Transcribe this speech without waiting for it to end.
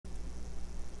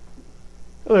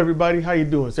Hello everybody, how you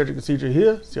doing? Cedric Procedure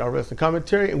here, CRFP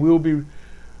commentary, and we will be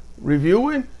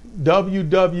reviewing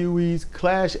WWE's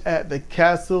Clash at the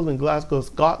Castle in Glasgow,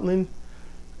 Scotland.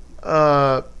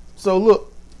 So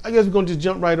look, I guess we're going to just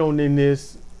jump right on in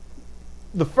this.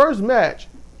 The first match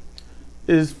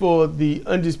is for the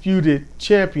Undisputed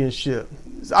Championship.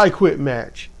 It's an I Quit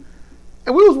match.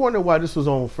 And we was wondering why this was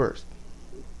on first.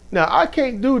 Now, I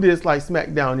can't do this like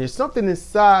SmackDown is. Something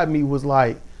inside me was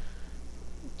like,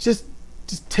 just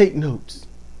take notes,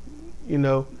 you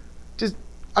know.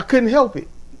 I couldn't help it.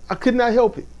 I could not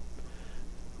help it,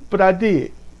 but I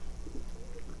did.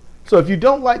 So if you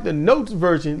don't like the notes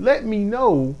version, let me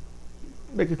know.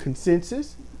 Make a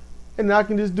consensus, and I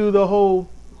can just do the whole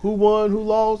who won, who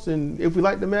lost, and if we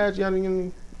like the match, y'all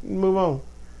can move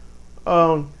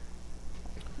on.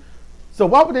 So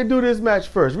why would they do this match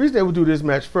first? The reason they would do this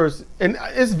match first, and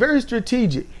it's very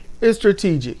strategic. It's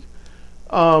strategic.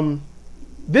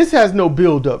 This has no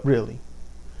build-up, really.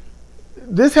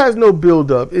 This has no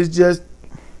build-up. It's just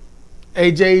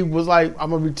AJ was like, I'm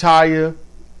going to retire,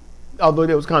 although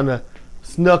that was kind of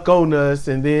snuck on us,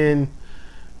 and then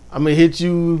I'm going to hit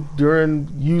you during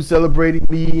you celebrating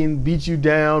me and beat you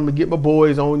down. I'm going to get my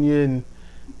boys on you,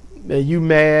 and you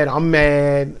mad, I'm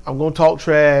mad. I'm going to talk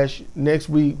trash. Next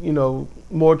week, you know,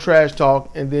 more trash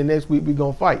talk, and then next week we're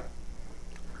going to fight.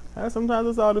 Sometimes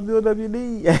it's all the build-up you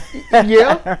need.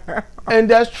 Yeah, and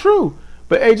that's true.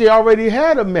 But AJ already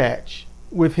had a match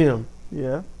with him.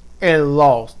 Yeah. And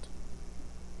lost.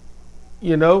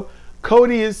 You know,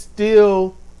 Cody is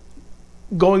still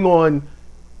going on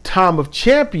time of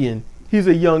champion. He's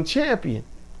a young champion.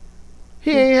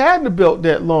 He ain't had the belt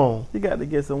that long. He got to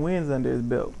get some wins under his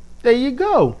belt. There you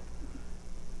go.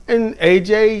 And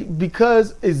AJ,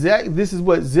 because this is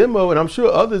what Zimmo and I'm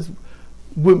sure others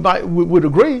would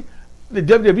agree, the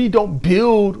WWE don't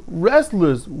build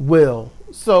wrestlers well.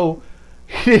 So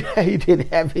he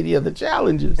didn't have any other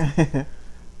challenges.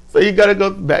 So you got to go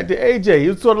back to AJ.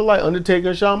 It's sort of like Undertaker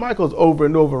and Shawn Michaels over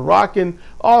and over, Rockin'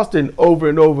 Austin over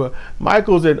and over,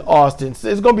 Michaels and Austin. So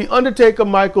it's going to be Undertaker,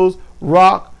 Michaels,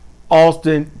 Rock,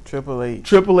 Austin, Triple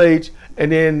H,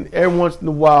 and then every once in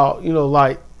a while, you know,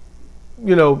 like,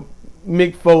 you know,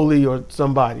 Mick Foley or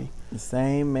somebody. The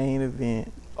same main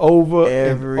event. Over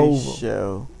every and over.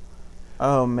 show.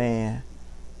 Oh man,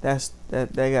 that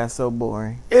got so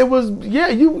boring. It was, yeah.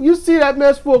 You see that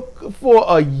mess for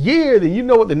a year, then you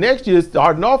know what the next year is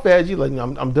starting off as. You like,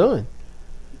 I'm done.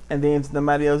 And then if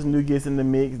somebody else new gets in the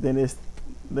mix, then it's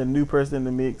the new person in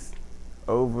the mix,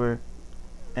 over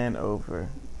and over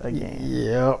again.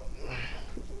 Yeah.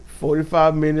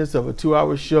 45 minutes of a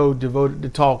 2-hour show devoted to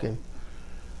talking.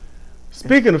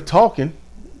 Speaking of talking.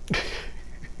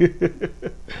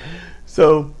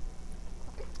 So,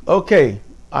 okay,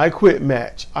 I Quit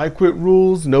match. I Quit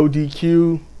rules, no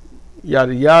DQ,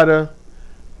 yada yada.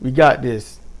 We got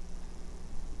this.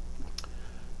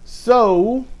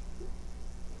 So,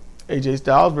 AJ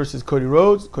Styles versus Cody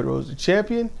Rhodes. Cody Rhodes the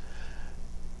champion.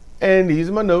 And these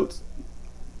are my notes.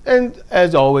 And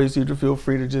as always, you feel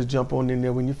free to just jump on in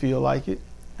there when you feel like it.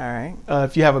 All right.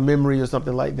 If you have a memory or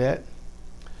something like that.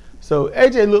 So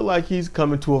AJ looked like he's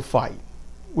coming to a fight,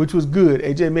 which was good.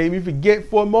 AJ made me forget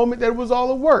for a moment that it was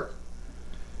all a work.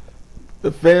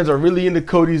 The fans are really into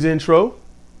Cody's intro.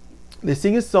 They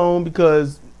sing his song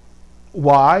because,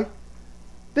 why?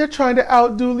 They're trying to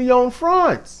outdo Leon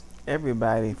France.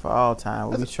 Everybody for all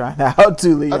time will be trying to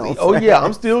outdo Leon. Oh yeah,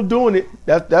 I'm still doing it.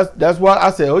 That's why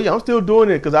I said, oh yeah, I'm still doing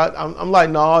it, because I'm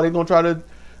like, no, they're gonna try to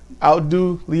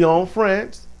outdo Leon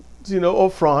France, you know,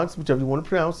 or France, whichever you want to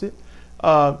pronounce it.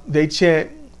 They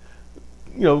chant,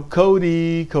 you know,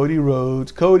 Cody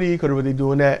Rhodes, Cody, were they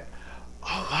doing that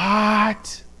a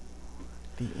lot?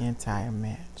 The entire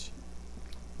match.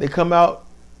 They come out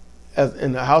as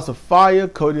in the House of Fire.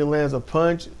 Cody lands a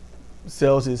punch,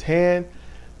 sells his hand.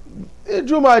 It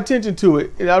drew my attention to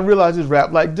it, and I realized it's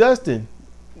wrapped like Dustin.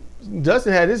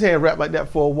 Dustin had his hand wrapped like that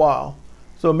for a while.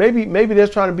 So maybe they're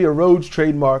trying to be a Rhodes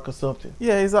trademark or something.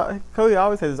 Yeah, Cody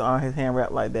always has his hand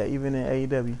wrapped like that, even in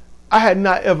AEW. I had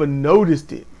not ever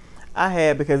noticed it. I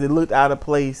had, because it looked out of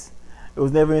place. It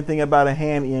was never anything about a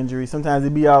hand injury. Sometimes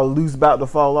it'd be all loose, about to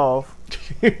fall off.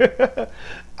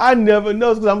 I never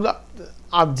noticed, because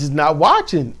I'm just not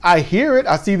watching. I hear it,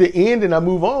 I see the end, and I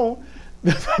move on.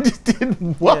 I just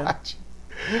didn't watch.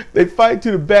 Yeah. They fight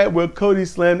to the back where Cody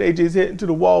slammed AJ's head into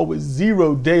the wall with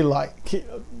zero daylight.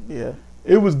 Yeah.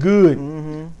 It was good.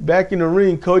 Mm-hmm. Back in the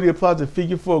ring, Cody applies a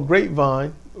figure 4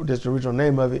 grapevine, that's the original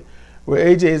name of it, where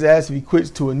AJ is asked if he quits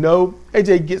to a no.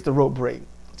 AJ gets the rope break.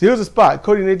 So here's a spot.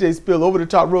 Cody and AJ spill over the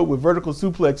top rope with vertical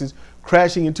suplexes,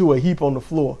 crashing into a heap on the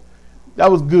floor.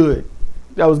 That was good.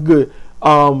 That was good.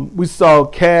 We saw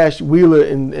Cash, Wheeler,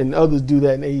 and others do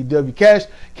that in AEW. Cash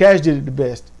did it the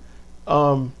best.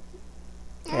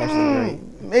 Cash is great.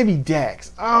 Maybe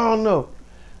Dax. I don't know.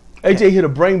 AJ hit a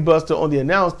brain buster on the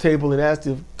announce table and asked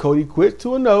if Cody quit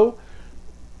to a no.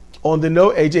 On the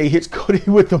no, AJ hits Cody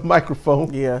with the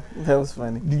microphone. Yeah, that was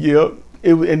funny. Yep,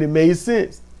 and it made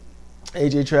sense.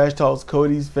 AJ trash talks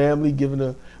Cody's family,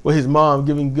 his mom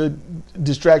giving good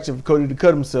distraction for Cody to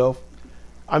cut himself.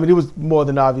 I mean, it was more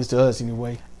than obvious to us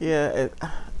anyway. Yeah,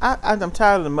 I'm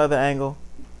tired of the mother angle.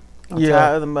 I'm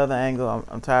tired of the mother angle.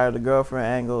 I'm tired of the girlfriend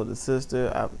angle, the sister.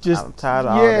 I'm tired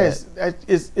of all that.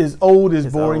 Yes, it's old,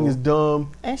 it's boring, it's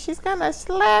dumb. And she's gonna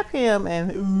slap him,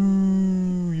 and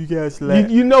ooh, you gotta slap.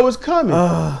 You know it's coming.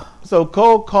 So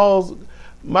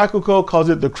Michael Cole calls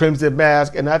it the Crimson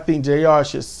Mask, and I think JR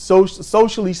should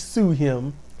socially sue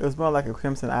him. It was more like a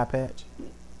crimson eye patch.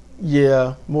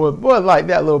 Yeah, more like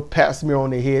that little pat smear on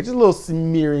the head, just a little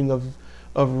smearing of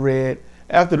red.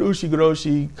 After the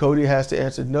Ushigoroshi, Cody has to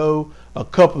answer no a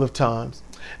couple of times.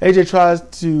 AJ tries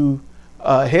to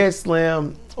head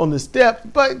slam on the steps,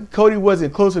 but Cody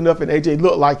wasn't close enough, and AJ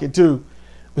looked like it too.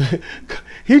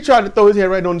 He tried to throw his head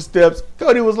right on the steps.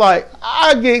 Cody was like,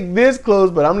 I'll get this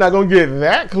close, but I'm not going to get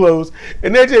that close.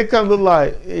 And AJ kind of looked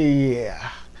like,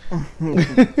 yeah.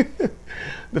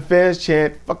 The fans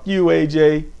chant, fuck you,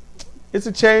 AJ. It's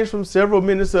a change from several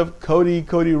minutes of Cody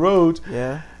Rhodes.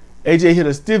 Yeah. AJ hit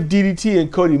a stiff DDT,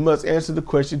 and Cody must answer the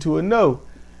question to a no.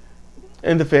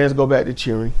 And the fans go back to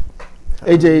cheering.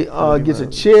 AJ gets a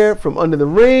chair from under the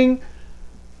ring,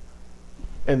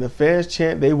 and the fans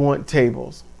chant they want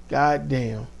tables. God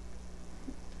damn.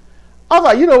 I was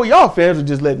like, you know what? Y'all fans are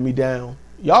just letting me down.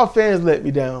 Y'all fans let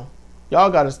me down.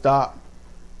 Y'all got to stop.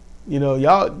 Why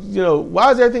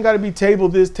does everything got to be table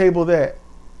this, table that?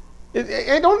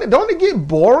 Don't it get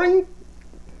boring?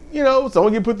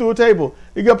 Someone get put through a table.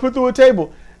 They got put through a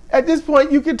table. At this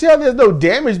point, you can tell there's no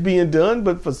damage being done,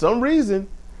 but for some reason.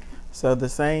 So the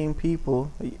same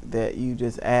people that you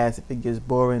just asked if it gets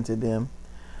boring to them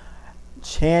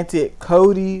chanted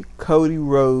Cody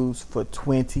Rhodes for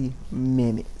 20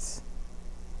 minutes.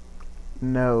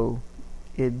 No,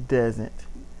 it doesn't.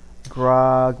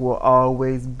 Grog will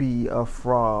always be a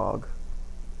frog.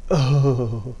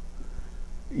 Oh,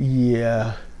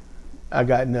 yeah. I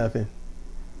got nothing.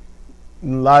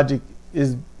 Logic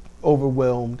is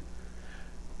overwhelmed.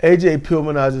 AJ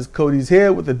Pillmanizes Cody's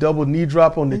head with a double knee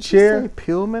drop on the chair. You say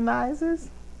Pillmanizes?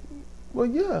 Well,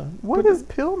 yeah. What is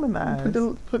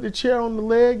Pillmanize? Put the chair on the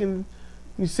leg and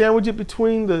you sandwich it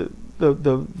between the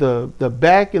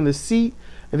back and the seat,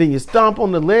 and then you stomp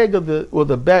on the leg of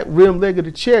the back rim leg of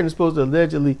the chair, and it's supposed to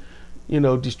allegedly,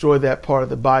 destroy that part of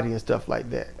the body and stuff like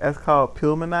that. That's called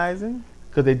Pillmanizing?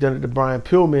 Because they done it to Brian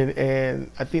Pillman,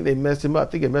 and I think they messed him up.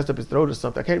 I think it messed up his throat or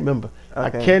something. I can't remember.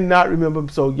 Okay. I cannot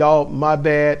remember. So y'all, my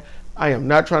bad. I am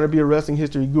not trying to be a wrestling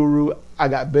history guru. I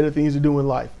got better things to do in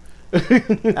life.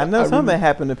 I know something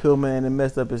happened to Pillman and it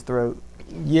messed up his throat.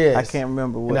 Yes. I can't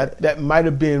remember what. And that might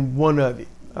have been one of it.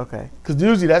 Okay. Because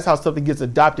usually that's how something gets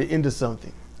adopted into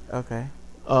something. Okay.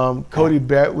 Cody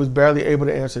was barely able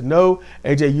to answer no.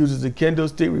 AJ uses the kendo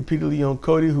stick repeatedly on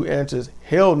Cody, who answers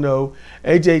hell no.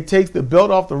 AJ takes the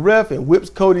belt off the ref and whips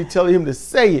Cody, telling him to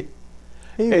say it.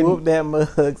 He whooped that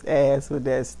mug's ass with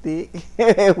that stick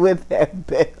and with that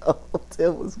belt.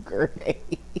 It was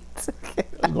great.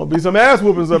 There's going to be some ass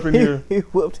whoopings up in here. He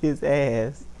whooped his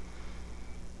ass.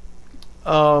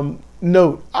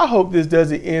 Note, I hope this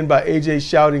doesn't end by AJ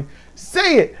shouting,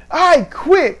 say it, I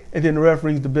quit, and then the ref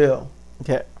rings the bell.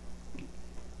 Okay.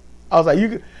 I was like,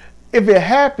 if it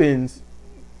happens,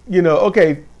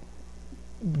 okay,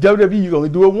 WWE, you can only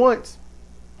do it once.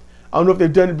 I don't know if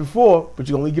they've done it before, but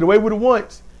you can only get away with it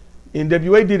once.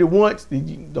 NWA did it once.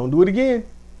 Don't do it again.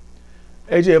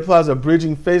 AJ applies a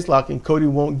bridging face lock, and Cody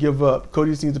won't give up.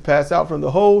 Cody seems to pass out from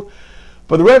the hold,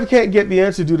 but the ref can't get the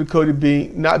answer due to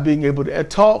Cody not being able to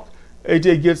talk.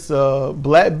 AJ gets a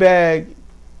black bag,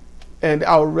 and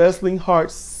our wrestling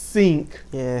hearts sink.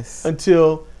 Yes.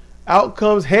 Until out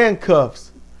comes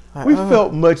handcuffs. We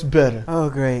felt much better. Oh,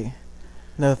 great.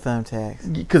 No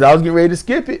thumbtacks. Because I was getting ready to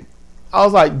skip it. I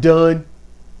was like, done.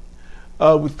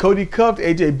 With Cody cuffed,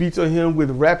 AJ beats on him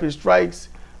with rapid strikes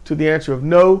to the answer of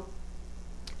no.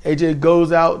 AJ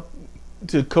goes out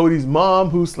to Cody's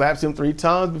mom, who slaps him 3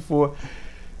 times before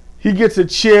he gets a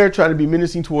chair, trying to be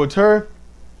menacing towards her.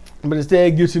 But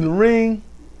instead gets in the ring,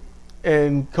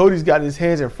 and Cody's got his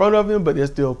hands in front of him, but they're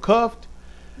still cuffed.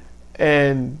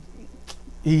 And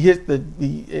he hits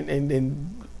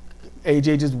and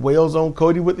AJ just wails on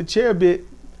Cody with the chair bit.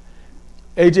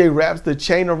 AJ wraps the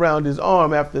chain around his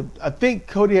arm after, I think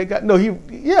Cody had got,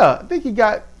 I think he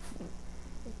got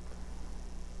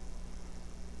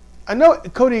I know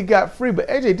Cody got free, but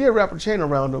AJ did wrap a chain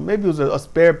around him. Maybe it was a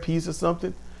spare piece or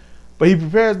something. But he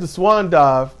prepares the swan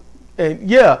dive, and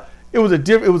yeah, it was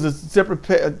a separate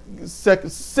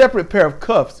pair of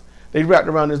cuffs they wrapped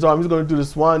around his arm. He was going to do the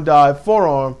swan dive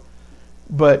forearm,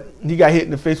 but he got hit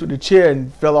in the face with the chair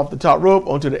and fell off the top rope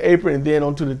onto the apron and then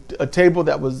onto a table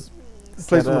that was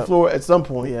placed on the floor at some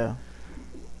point. Yeah.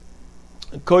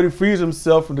 Cody frees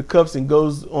himself from the cuffs and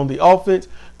goes on the offense.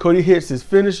 Cody hits his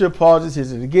finisher, pauses,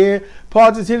 hits it again,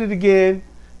 pauses, hit it again,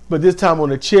 but this time on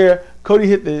the chair. Cody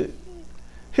hit the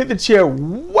chair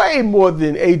way more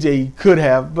than AJ could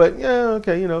have, but yeah,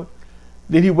 okay, you know.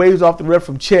 Then he waves off the ref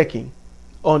from checking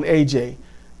on AJ.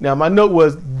 Now my note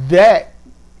was that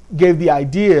gave the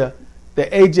idea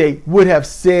that AJ would have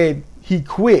said he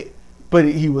quit, but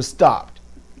he was stopped.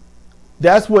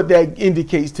 That's what that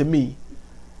indicates to me.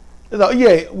 So,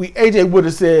 yeah, AJ would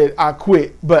have said, I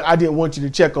quit, but I didn't want you to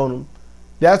check on him.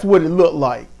 That's what it looked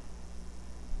like.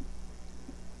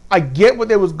 I get what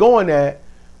they was going at,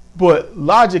 but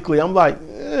logically, I'm like,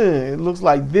 it looks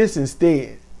like this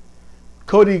instead.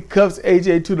 Cody cuffs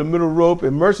AJ to the middle rope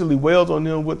and mercilessly wails on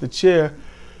him with the chair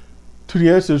to the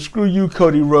answer, screw you,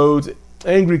 Cody Rhodes.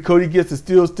 Angry, Cody gets the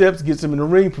steel steps, gets him in the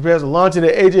ring, prepares to launch into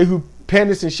AJ, who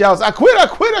panics and shouts, I quit, I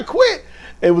quit, I quit.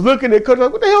 And was looking at Cody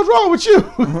like, what the hell's wrong with you?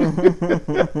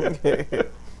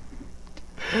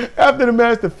 After the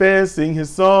match, the fans sing his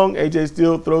song. AJ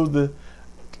still throws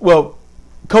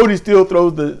Cody still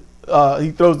throws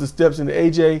he throws the steps into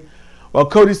AJ. While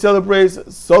Cody celebrates,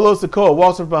 Solo Sikoa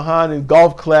walks from behind and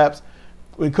golf claps.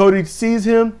 When Cody sees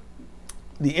him,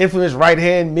 the infamous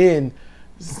right-hand men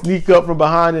sneak up from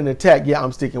behind and attack. Yeah,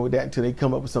 I'm sticking with that until they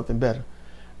come up with something better.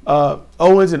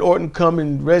 Owens and Orton come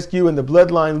and rescue, and the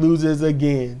Bloodline loses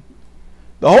again.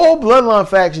 The whole Bloodline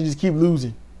faction just keep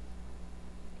losing.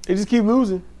 They just keep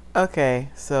losing. Okay,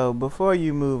 so before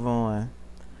you move on,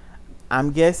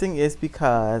 I'm guessing it's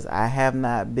because I have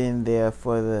not been there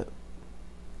for the...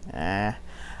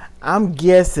 I'm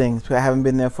guessing I haven't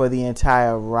been there for the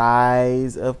entire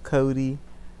rise of Cody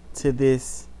to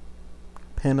this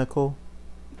pinnacle.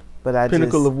 But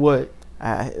Pinnacle of what?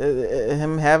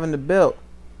 Him having the belt.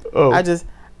 Oh.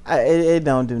 It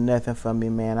don't do nothing for me,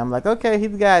 man. I'm like, okay,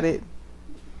 he's got it.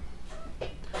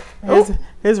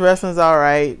 His wrestling's all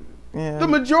right. Yeah. The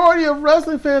majority of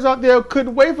wrestling fans out there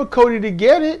couldn't wait for Cody to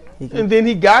get it, and then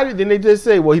he got it. Then they just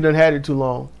say, well, he done had it too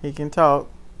long. He can talk.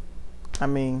 I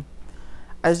mean,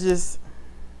 I just,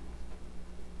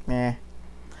 And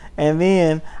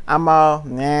then I'm all,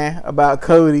 about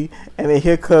Cody, and then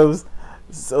here comes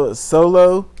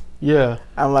Solo. Yeah.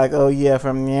 I'm like, oh, yeah,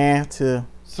 from to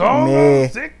Solo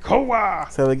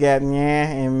Sikoa. So we got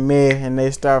and meh, and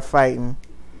they start fighting.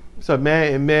 So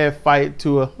man and man fight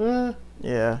to a,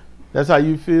 yeah. That's how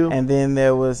you feel? And then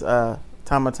there was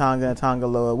Tama Tonga and Tonga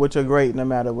Loa, which are great no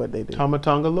matter what they do. Tama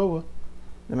Tonga Loa.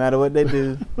 No matter what they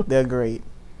do, they're great.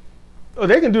 Oh,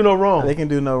 they can do no wrong. They can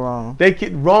do no wrong.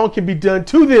 Wrong can be done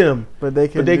to them, but they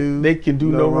can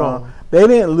do no wrong. They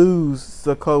didn't lose.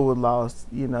 Sikoa lost.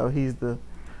 You know, he's the,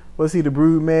 was he the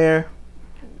brood mare?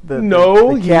 The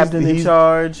captain in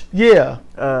charge. Yeah.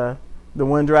 The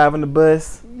one driving the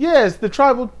bus. Yes, the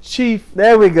tribal chief.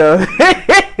 There we go.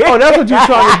 Oh, that's what you're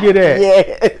trying to get at.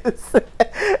 Yes.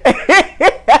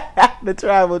 The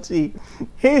tribal chief.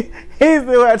 He's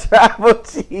the tribal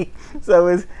chief.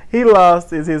 So he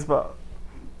lost. It's his fault.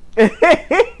 He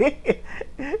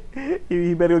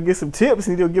better go get some tips.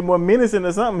 He need to get more menacing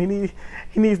or something.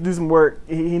 He needs to do some work.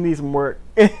 He needs some work.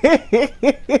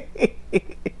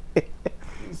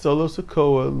 Solo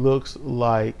Sikoa looks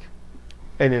like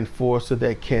an enforcer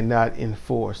that cannot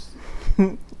enforce.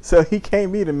 So he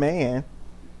can't be the man.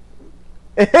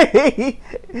 He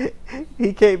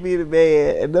can't be the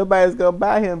man, and nobody's gonna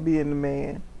buy him being the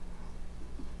man.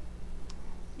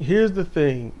 Here's the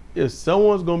thing: if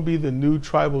someone's gonna be the new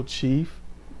tribal chief,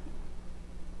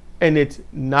 and it's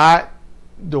not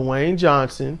Dwayne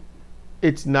Johnson,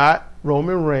 it's not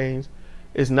Roman Reigns,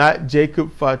 it's not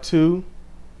Jacob Fatu,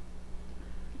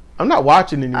 I'm not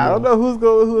watching anymore. I don't know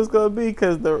who's gonna be,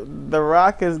 because the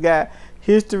Rock has got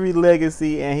history,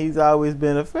 legacy, and he's always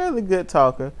been a fairly good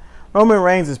talker. Roman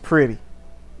Reigns is pretty.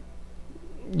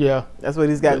 Yeah, that's what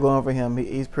he's got going for him.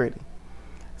 He's pretty.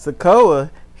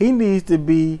 Sikoa, he needs to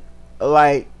be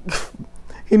like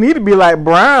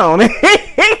Brown.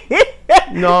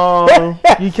 No,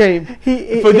 you can't.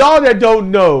 For y'all that don't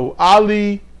know,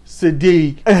 Ali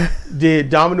Sadiq did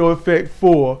Domino Effect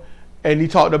 4, and he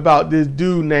talked about this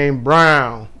dude named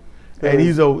Brown. And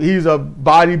he's a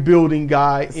bodybuilding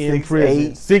guy in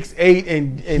prison. 6'8"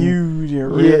 and huge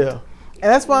and ripped. Yeah.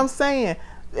 And that's what I'm saying.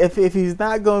 If he's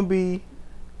not gonna be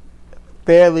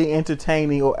fairly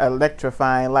entertaining or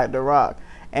electrifying like The Rock.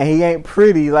 And he ain't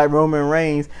pretty like Roman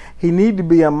Reigns. He need to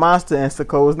be a monster, and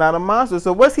Sokoa's not a monster.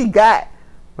 So what's he got?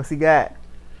 What's he got?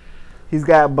 He's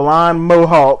got blonde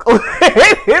mohawk.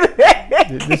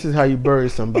 This is how you bury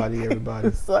somebody,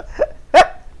 everybody. So,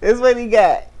 that's what he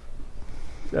got.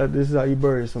 This is how you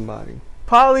bury somebody.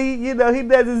 Paulie, you know, he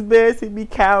does his best. He be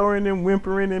cowering and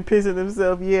whimpering and pissing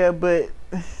himself. Yeah, but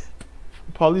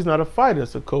Paulie's not a fighter.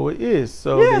 Sokoa is.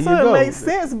 So yeah, there so you go. It makes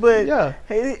sense. But yeah,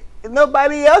 hey,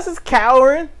 nobody else is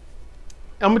cowering.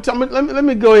 Let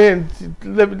me go ahead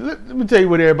and let me tell you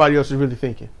what everybody else is really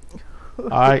thinking. All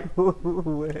right.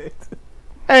 What?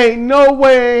 Ain't no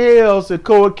way in hell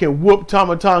Sokoa can whoop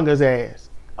Tama Tonga's ass.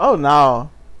 Oh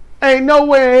no. Ain't no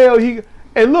way in hell he.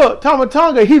 And look, Tama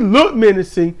Tonga, he looked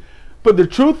menacing, but the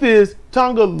truth is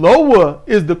Tonga Loa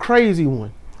is the crazy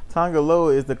one. Tonga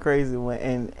Loa is the crazy one,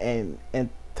 and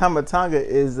Tama Tonga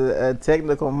is a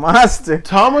technical monster.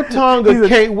 Tama Tonga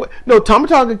can't. No, Tama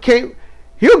Tonga can't.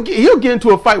 He'll get into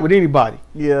a fight with anybody.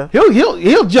 Yeah.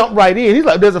 He'll jump right in. He's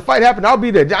like, there's a fight happening, I'll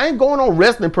be there. I ain't going on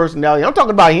wrestling personality. I'm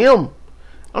talking about him.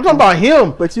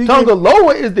 But Tonga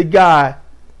Loa is the guy.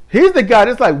 He's the guy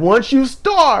that's like, once you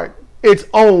start, it's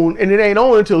on, and it ain't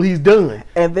on until he's done.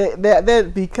 And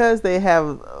that because they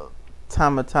have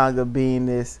Tama Tonga being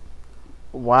this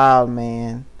wild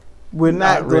man, we're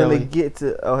not going to get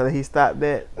to. Oh, he stopped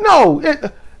that. No,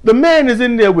 the man is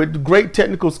in there with great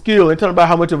technical skill and talking about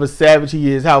how much of a savage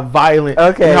he is, how violent,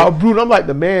 and how brutal. I'm like,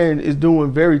 the man is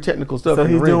doing very technical stuff. So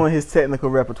he's doing his technical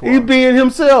repertoire. He's being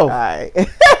himself. All right.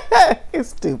 It's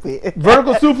stupid.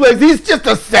 Vertical suplex. He's just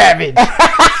a savage.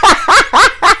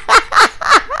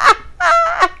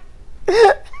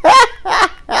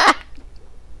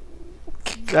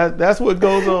 That's what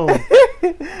goes on.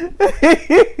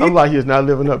 I'm like, he's not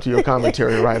living up to your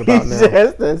commentary right about now. He's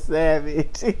just a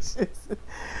savage.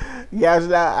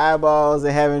 Gouging out eyeballs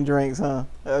and having drinks, huh?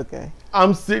 Okay.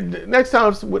 I'm sitting next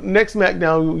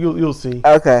SmackDown. You'll see.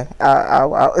 Okay.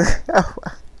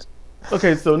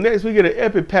 Okay. So next we get an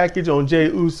epic package on Jey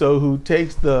Uso, who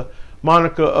takes the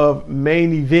moniker of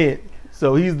main event.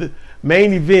 So he's the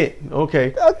main event.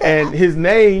 Okay. And his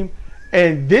name,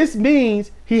 and this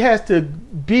means he has to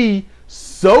be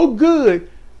so good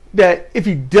that if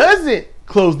he doesn't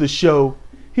close the show,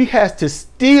 he has to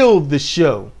steal the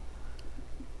show.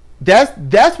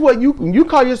 That's what you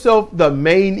call yourself the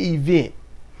main event.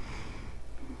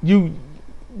 You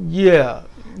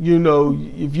know,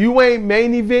 if you ain't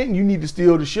main event, you need to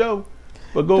steal the show.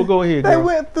 But go ahead, girl. They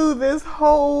went through this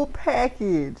whole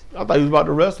package. I thought he was about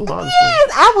to wrestle, honestly.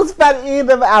 Yes, I was by the end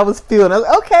of it. I was feeling,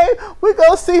 okay, we're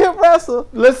going to see him wrestle.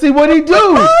 Let's see what he do.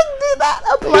 Did not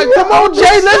appear like, come on, Jay,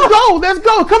 let's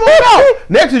go. Come on out.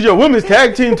 Next is your women's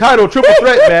tag team title triple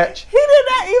threat match. He did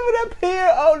not even appear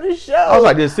on the show. I was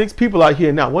like, there's 6 people out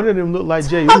here now. One of them look like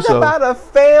Jey Uso. Talk about a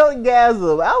failed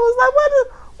gasm. I was like,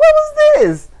 what was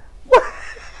this?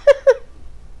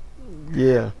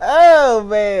 Yeah. Oh,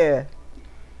 man.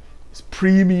 It's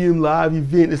premium live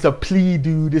event. It's a plea,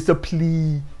 dude. It's a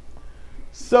plea.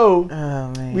 So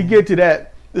we get to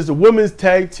that. There's a women's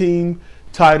tag team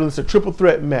title. It's a triple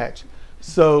threat match.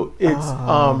 So it's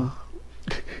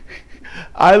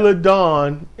Isla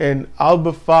Dawn and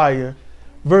Alba Fire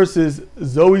versus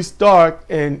Zoe Stark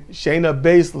and Shayna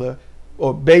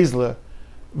Baszler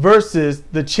versus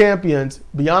the champions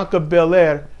Bianca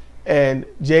Belair and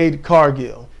Jade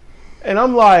Cargill. And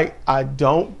I'm like, I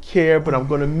don't care, but I'm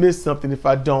going to miss something if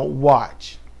I don't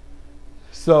watch.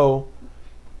 So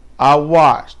I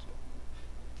watched.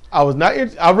 I was not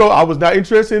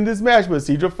interested in this match, but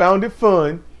Cedra found it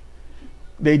fun.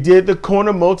 They did the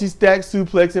corner multi-stack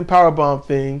suplex and powerbomb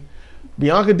thing.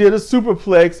 Bianca did a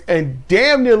superplex and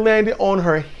damn near landed on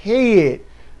her head.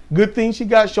 Good thing she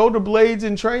got shoulder blades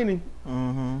in training.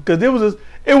 Because it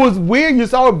was weird. You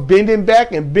saw her bending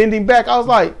back. I was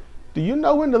like, do you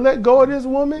know when to let go of this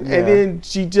woman? Yeah. And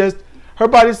then her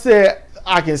body said,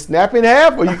 I can snap in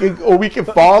half, or we can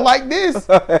fall like this.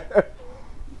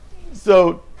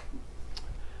 So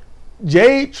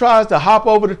Jade tries to hop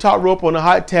over the top rope on a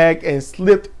hot tag and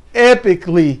slipped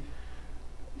epically.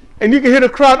 And you can hear the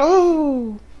crowd,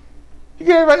 oh. You can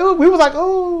hear everybody, oh. We was like,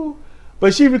 oh.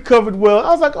 But she recovered well. I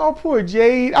was like, oh, poor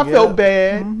Jade. I felt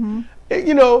bad. And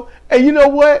you know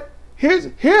what?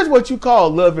 Here's what you call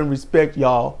love and respect,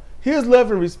 y'all. Here's love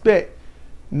and respect.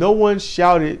 No one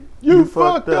shouted, you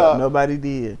fucked up. Nobody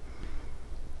did.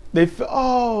 They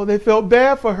felt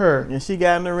bad for her. And she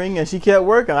got in the ring and she kept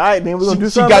working. All right, then we're going to do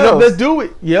something else. She got else. up, let's do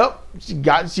it. Yep.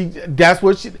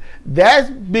 That's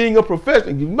being a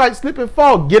professional. You might slip and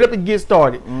fall. Get up and get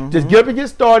started. Just get up and get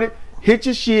started. Hit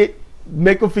your shit.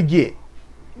 Make them forget.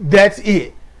 That's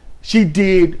it. she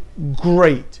did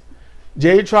great.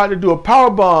 Jade tried to do a power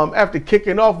bomb after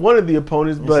kicking off one of the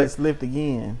opponents, but she slipped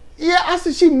again. Yeah, I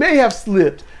said she may have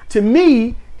slipped. To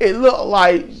me, it looked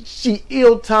like she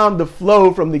ill-timed the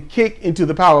flow from the kick into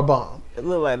the power bomb. It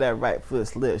looked like that right foot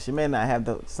slipped. She may not have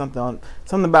something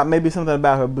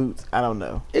about her boots. I don't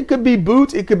know. It could be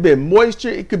boots. It could be moisture.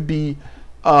 It could be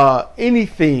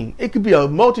anything. It could be a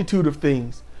multitude of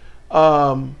things.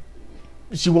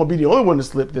 She won't be the only one to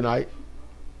slip tonight,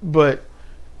 but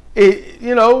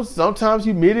sometimes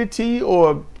humidity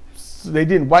or they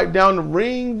didn't wipe down the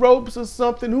ring ropes or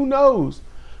something. Who knows?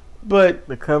 But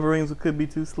the coverings could be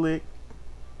too slick.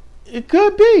 It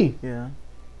could be. Yeah.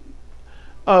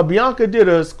 Bianca did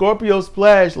a Scorpio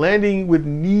splash, landing with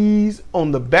knees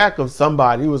on the back of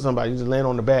somebody. It was somebody who just landed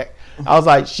on the back. I was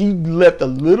like, she left a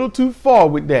little too far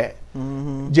with that.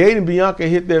 Mm-hmm. Jade and Bianca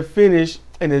hit their finish,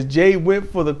 and as Jade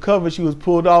went for the cover, she was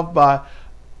pulled off by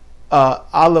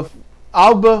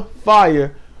Alba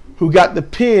Fire, who got the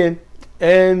pin,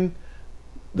 and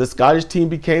the Scottish team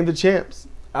became the champs.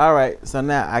 All right, so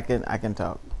now I can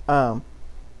talk. So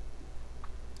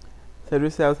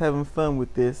this, I was having fun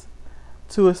with this.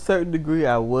 To a certain degree,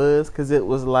 I was, because it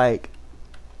was like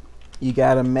you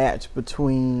got a match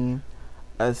between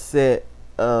a set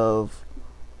of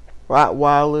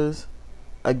Rottweilers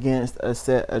against a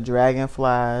set of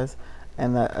Dragonflies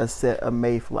and a set of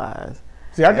Mayflies.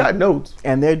 See, I got notes.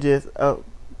 And they're just,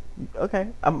 okay,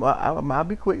 I'll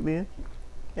be quick then.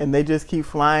 And they just keep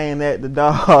flying at the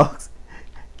dogs,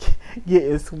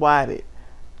 getting swatted.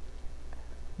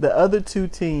 The other two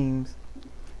teams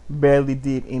barely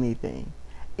did anything.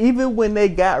 Even when they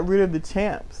got rid of the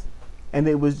champs and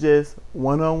it was just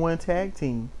one-on-one tag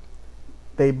team,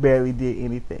 they barely did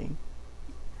anything.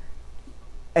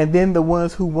 And then the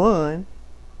ones who won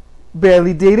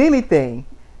barely did anything.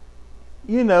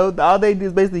 You know, all they did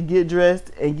is basically get dressed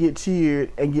and get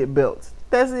cheered and get belts.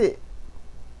 That's it.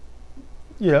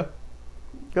 Yeah.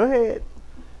 Go ahead.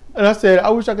 And I said,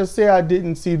 I wish I could say I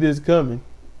didn't see this coming.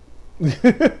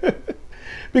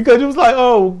 Because it was like,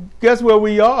 oh, guess where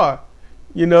we are?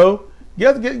 You know,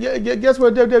 guess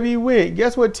where WWE went?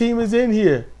 Guess what team is in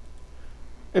here?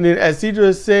 And then, as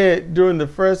Cedra said during the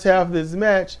first half of this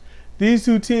match, these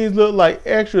two teams look like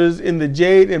extras in the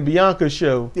Jade and Bianca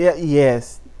show. Yeah,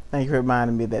 yes. Thank you for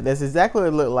reminding me of that. That's exactly what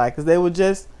it looked like, because they were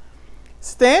just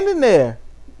standing there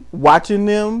watching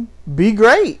them be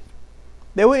great.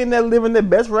 They were in there living their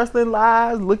best wrestling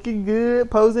lives, looking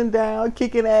good, posing down,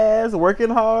 kicking ass, working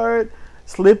hard,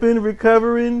 slipping,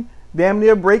 recovering, damn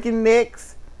near breaking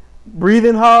necks,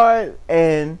 breathing hard,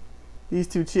 and these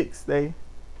two chicks, they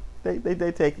take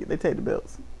it. They take the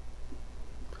belts.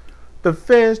 The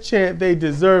fans chant they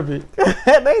deserve it.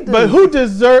 They do. But who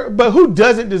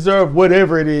doesn't deserve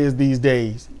whatever it is these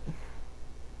days?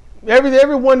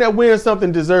 Everyone that wins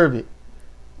something deserve it.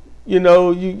 You know,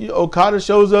 Okada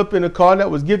shows up in a car that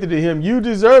was gifted to him. You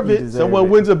deserve it. Someone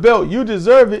wins a belt. You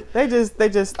deserve it. They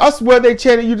just. I swear they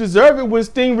chanted you deserve it when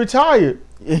Sting retired.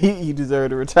 You deserve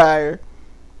to retire.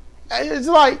 It's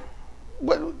like,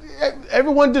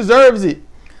 everyone deserves it.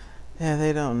 Yeah,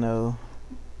 they don't know.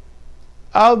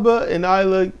 Alba and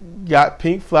Isla got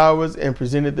pink flowers and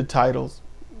presented the titles.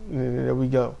 And there we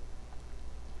go.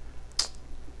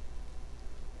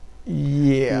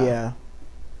 Yeah. Yeah.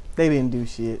 They didn't do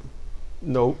shit.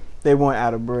 Nope. They weren't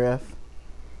out of breath.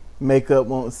 Makeup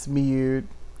wasn't smeared.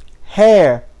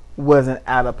 Hair wasn't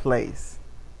out of place.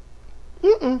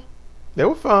 They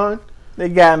were fine. They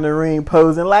got in the ring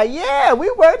posing like, yeah,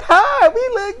 we worked hard. We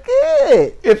look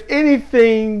good. If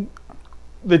anything,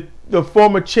 the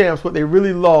former champs, what they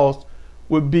really lost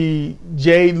would be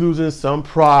Jade losing some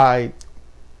pride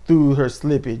through her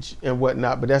slippage and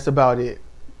whatnot, but that's about it.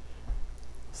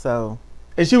 So,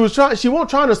 and she wasn't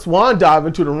trying to swan dive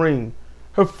into the ring.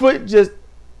 Her foot just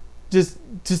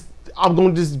I'm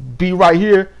gonna just be right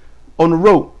here on the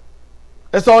rope.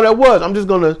 That's all that was. I'm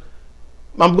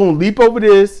gonna leap over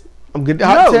this. I'm getting the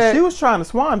hot tag. She was trying to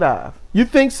swan dive. You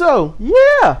think so?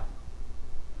 Yeah.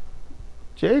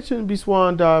 Jade shouldn't be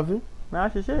swan diving. No,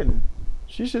 she shouldn't.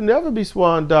 She should never be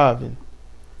swan diving.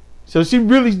 So she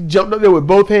really jumped up there with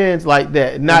both hands like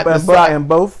that, not the side. And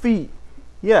both feet.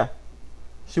 Yeah.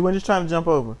 She wasn't just trying to jump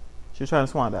over. She was trying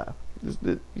to swan dive.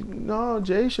 No,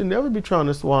 Jade should never be trying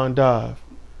to swan dive.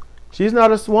 She's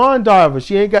not a swan diver.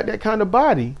 She ain't got that kind of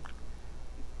body.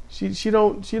 She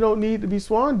don't need to be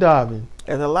swan diving.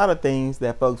 There's a lot of things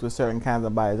that folks with certain kinds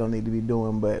of bodies don't need to be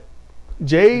doing, but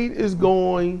Jade is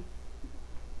going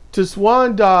to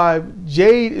swan dive.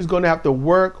 Jade is going to have to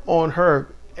work on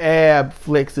her ab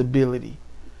flexibility,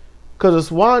 because a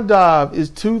swan dive is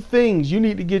two things. You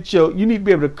need to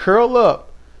be able to curl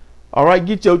up All right,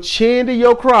 get your chin to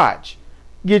your crotch.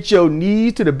 Get your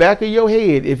knees to the back of your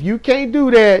head. If you can't do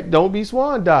that, don't be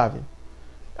swan diving.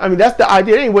 I mean, that's the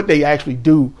idea. It ain't what they actually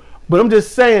do. But I'm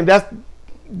just saying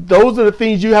those are the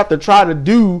things you have to try to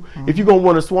do if you're going to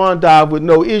want to swan dive with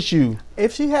no issue.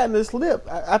 If she hadn't slipped,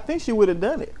 I think she would have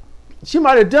done it. She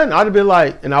might have done it. I'd have been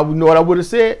like, and I would know what I would have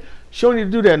said. She don't need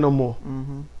to do that no more.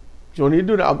 She don't need to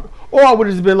do that. Or I would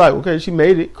have just been like, okay, she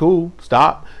made it. Cool.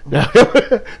 Stop. That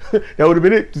would have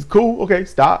been it. Just cool. Okay,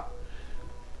 stop.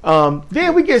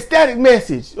 Then we get static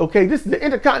message. Okay, this is the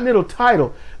Intercontinental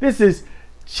title. This is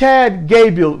Chad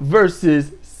Gable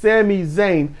versus Sami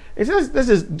Zayn.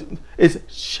 It's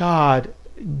Chad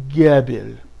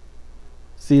Gable.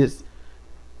 See,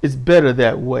 it's better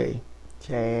that way.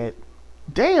 Chad.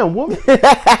 Damn, woman.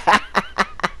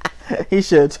 He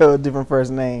should have told a different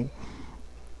first name.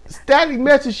 Static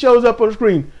message shows up on the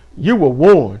screen. You were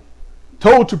warned,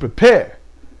 told to prepare.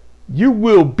 You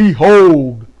will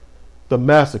behold the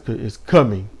massacre is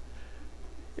coming.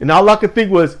 And all I could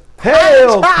think was,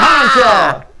 Hail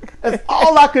Contra! That's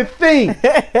all I could think.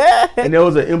 And there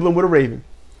was an emblem with a raven.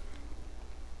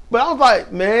 But I was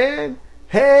like, man,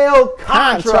 Hail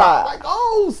Contra! Like,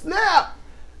 oh, snap.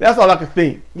 That's all I could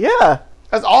think. Yeah.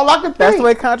 That's all I could think. That's the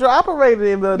way Contra operated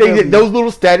in WWE. They get those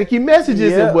little staticky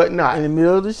messages and whatnot. In the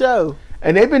middle of the show.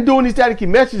 And they've been doing these staticky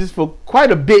messages for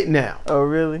quite a bit now. Oh,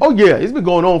 really? Oh, yeah. It's been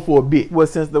going on for a bit. What,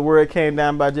 since the word came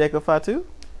down by Jacob Fatu?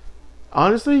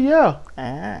 Honestly, yeah.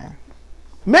 Ah.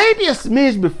 Maybe a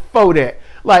smidge before that.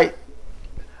 Like,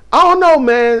 I don't know,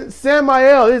 man.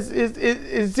 Samael,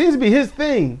 it seems to be his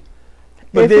thing.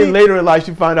 But then later in life,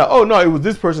 you find out, oh, no, it was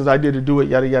this person's idea to do it,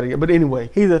 yada, yada, yada. But anyway.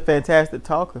 He's a fantastic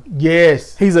talker.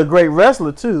 Yes. He's a great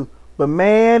wrestler, too. But,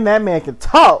 man, that man can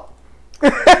talk.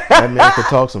 That man can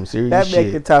talk some serious shit. That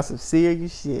man can talk some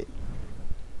serious shit.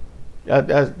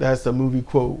 That's a movie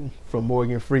quote from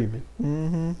Morgan Freeman.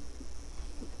 Mm-hmm.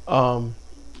 And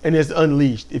it's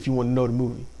Unleashed, if you want to know the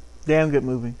movie. Damn good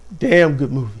movie. Damn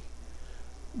good movie.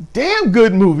 Damn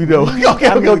good movie, though.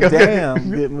 Okay.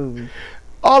 Damn good movie.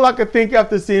 All I could think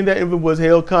after seeing that emblem was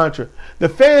Hail Contra. The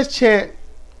fans chant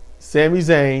Sami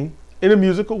Zayn in a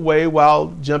musical way while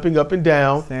jumping up and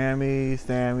down. Sami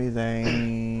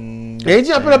Zayn. They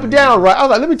jumping up and down, right? I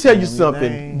was like, let me tell you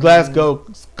something, Zayn. Glasgow,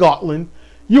 Scotland.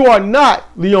 You are not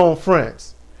Lyon,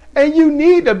 France. And you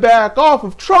need to back off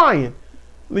of trying.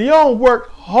 Lyon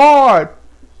worked hard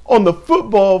on the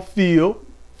football field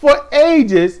for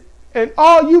ages, and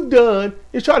all you've done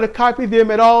is try to copy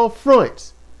them at all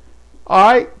fronts.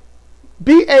 All right?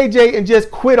 Be AJ and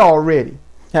just quit already.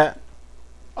 All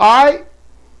right?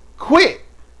 Quit.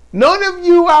 None of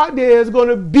you out there is going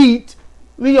to beat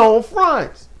Lyon,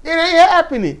 France. It ain't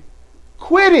happening.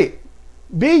 Quit it.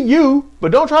 Be you,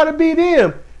 but don't try to be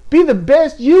them. Be the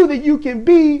best you that you can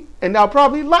be, and they'll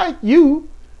probably like you.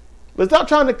 But stop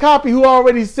trying to copy who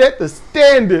already set the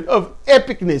standard of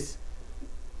epicness.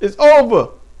 It's over.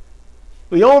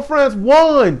 Lyon, France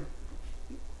won.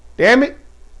 Damn it.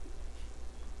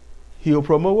 Heel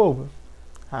promo over.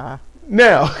 Huh?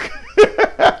 Now,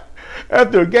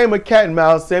 after a game of cat and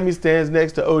mouse, Sami stands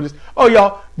next to Otis. Oh,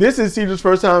 y'all, this is Cedar's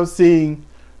first time seeing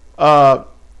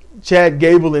Chad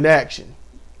Gable in action.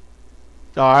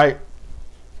 All right.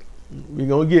 We're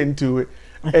going to get into it.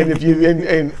 And if you,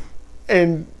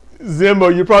 and Zimbo,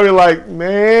 you're probably like,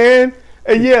 man.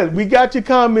 And yeah, we got your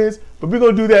comments, but we're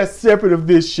going to do that separate of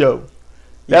this show.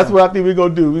 That's what I think we're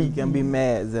going to do. You're going to be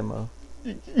mad, Zimbo.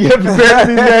 You have to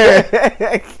be mad.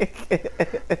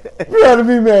 You have to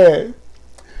be mad.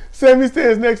 Sami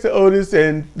stands next to Otis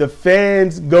and the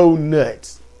fans go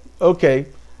nuts. Okay,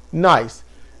 nice.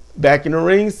 Back in the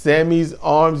ring, Sami's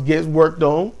arms gets worked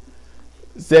on.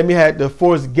 Sami had to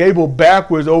force Gable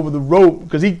backwards over the rope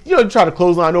because he, tried to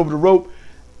clothesline over the rope.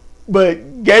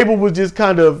 But Gable was just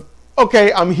kind of,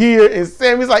 okay, I'm here. And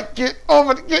Sami's like, get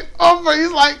over.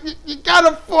 He's like, you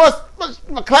gotta force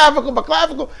my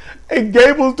clavicle. And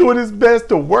Gable's doing his best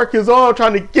to work his arm,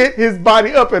 trying to get his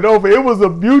body up and over. It was a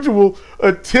mutual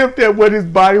attempt at what his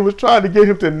body was trying to get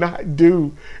him to not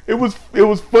do. It was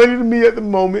funny to me at the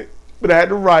moment, but I had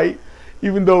to write,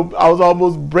 even though I was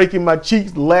almost breaking my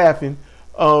cheeks laughing.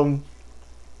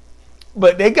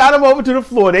 But they got him over to the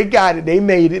floor. They got it. They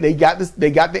made it. They got this.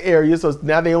 They got the area. So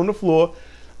now they on the floor.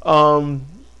 Then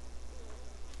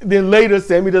later,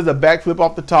 Sami does a backflip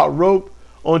off the top rope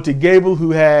onto Gable,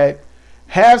 who had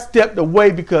half stepped away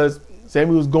because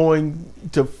Sami was going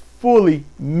to fully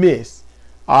miss.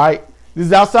 All right, this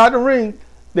is outside the ring.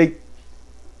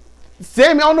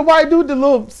 Sami, I don't know why he did the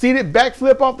little seated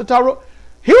backflip off the top rope.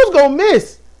 He was gonna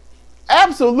miss.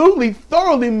 Absolutely,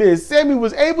 thoroughly missed. Sami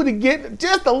was able to get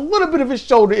just a little bit of his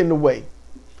shoulder in the way.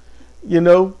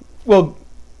 Well,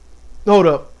 hold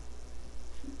up.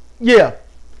 Yeah.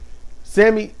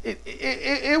 Sammy,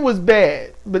 it was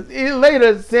bad. But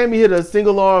later, Sammy hit a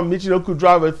single arm Michinoku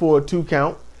driver for a 2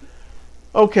 count.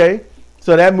 Okay.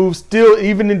 So that move still,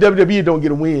 even in WWE, you don't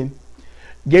get a win.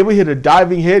 Gable hit a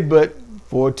diving headbutt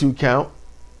for a 2 count.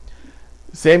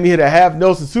 Sammy hit a half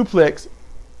Nelson suplex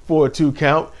for a 2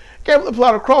 count. Gable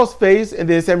applied a crossface, and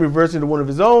then Sammy reversed into one of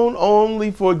his own,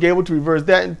 only for Gable to reverse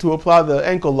that and to apply the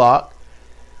ankle lock.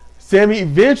 Sammy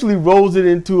eventually rolls it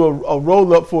into a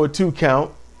roll-up for a 2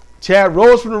 count. Chad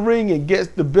rolls from the ring and gets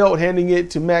the belt, handing it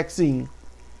to Maxine.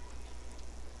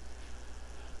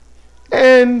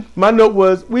 And my note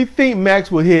was, we think Max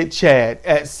will hit Chad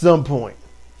at some point.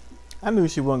 I knew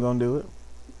she wasn't going to do it.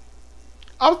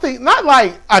 I was thinking, not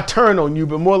like I turn on you,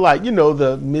 but more like,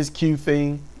 the Miss Q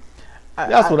thing.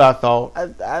 That's what I thought. I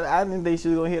didn't think she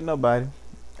was going to hit nobody.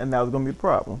 And that was going to be the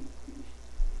problem.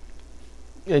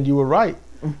 And you were right.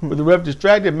 With the ref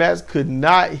distracted, Max could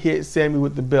not hit Sammy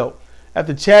with the belt.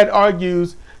 After Chad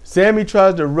argues, Sammy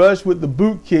tries to rush with the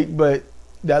boot kick, but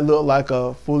that looked like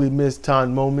a fully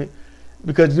mistimed moment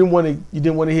because you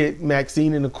didn't want to hit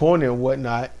Maxine in the corner and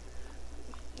whatnot.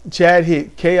 Chad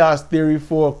hit Chaos Theory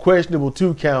for a questionable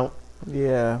 2 count.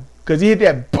 Yeah. Because he hit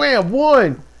that bam,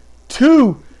 1,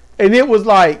 2, and it was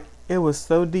like it was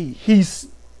so deep. He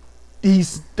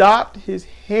stopped his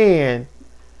hand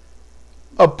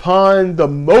upon the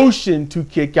motion to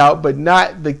kick out, but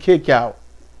not the kick out.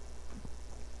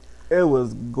 It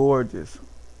was gorgeous.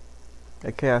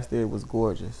 That Chaos Theory was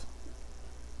gorgeous.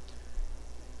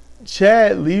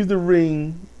 Chad leaves the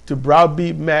ring to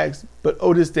browbeat Max, but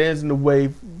Otis stands in the way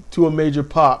to a major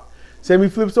pop. Sammy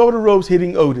flips over the ropes,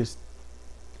 hitting Otis.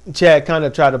 Chad kind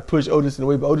of tried to push Otis in the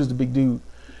way, but Otis is a big dude.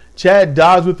 Chad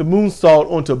dives with the moonsault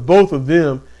onto both of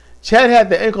them. Chad had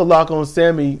the ankle lock on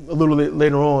Sammy a little bit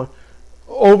later on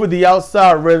over the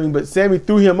outside railing, but Sammy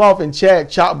threw him off and Chad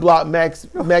chop blocked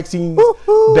Maxine's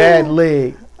bad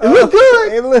leg. It looked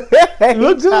good. It looked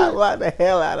good. Chop blocked the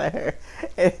hell out of her.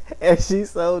 And she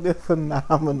sold it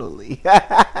phenomenally.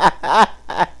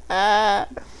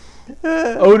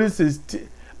 Otis is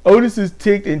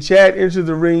ticked and Chad enters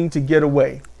the ring to get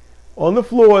away. On the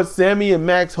floor, Sammy and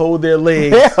Max hold their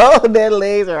legs. They hold their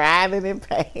legs writhing in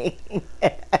pain.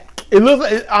 It looks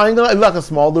like, I ain't gonna lie, it's like a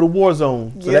small little war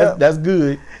zone. So Yep. that's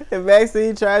good. And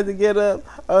Maxine tries to get up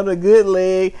on a good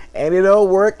leg and it don't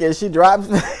work and she drops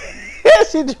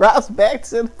she drops back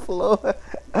to the floor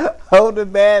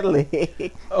holding bad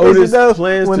leg. Otis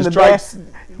plans to strike.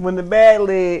 When the bad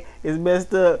leg is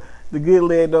messed up, the good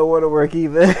leg don't want to work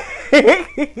either.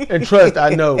 And trust,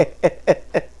 I know.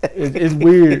 It's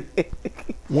weird.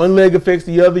 One leg affects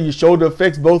the other. Your shoulder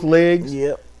affects both legs.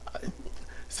 Yep.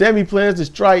 Sammy plans to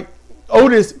strike.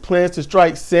 Otis plans to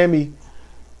strike Sammy.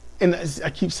 And I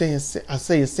keep saying, I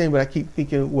say it's Sammy, but I keep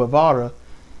thinking Guevara.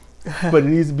 But it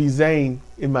needs to be Zayn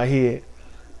in my head.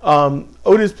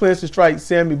 Otis plans to strike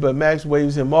Sammy, but Max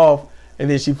waves him off. And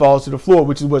then she falls to the floor,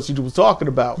 which is what she was talking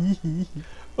about.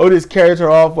 Otis carries her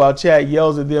off while Chad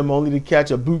yells at them only to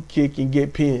catch a boot kick and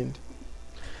get pinned.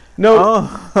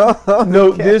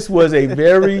 Note, this was a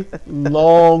very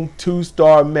long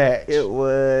 2-star match. It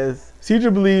was.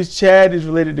 Cedra believes Chad is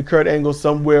related to Kurt Angle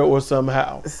somewhere or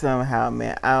somehow. Somehow,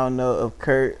 man. I don't know if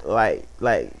Kurt like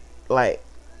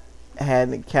had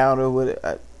an encounter with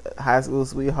a high school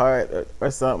sweetheart or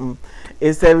something.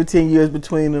 It's 17 years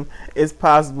between them. It's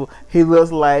possible. He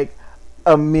looks like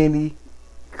a mini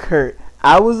Kurt.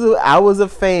 I was a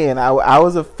fan. I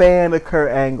was a fan of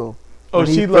Kurt Angle. Oh,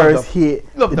 she loved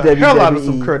the hell out of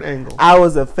some Kurt Angle. I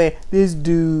was a fan. This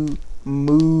dude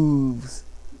moves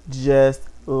just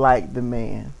like the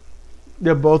man.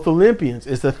 They're both Olympians.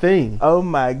 It's a thing. Oh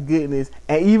my goodness.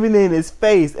 And even in his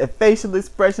face, and facial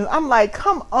expressions, I'm like,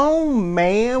 come on,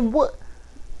 man. What?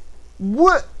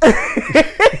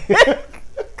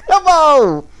 Come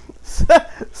on.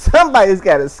 Somebody's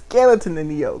got a skeleton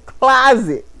in your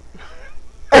closet.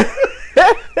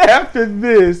 After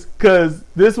this, because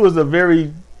this was a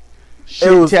very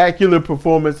spectacular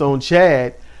performance on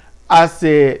Chad, I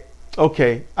said,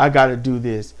 okay, I got to do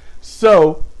this.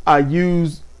 So I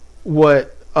used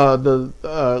what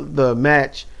the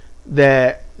match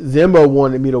that Zimbo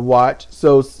wanted me to watch.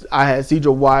 So I had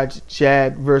Cedra watch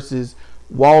Chad versus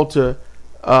Walter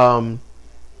for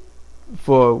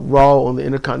Raw on the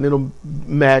Intercontinental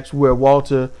match where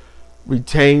Walter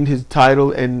retained his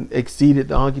title and exceeded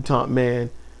the Honky Tonk Man,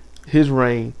 his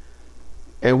reign.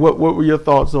 And what were your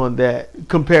thoughts on that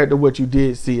compared to what you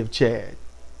did see of Chad?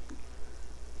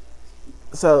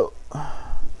 So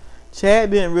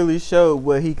Chad didn't really show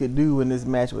what he could do in this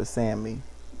match with Sammy.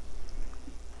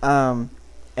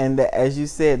 And that, as you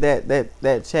said,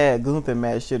 that Chad Gunther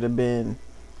match should have been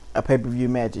a pay-per-view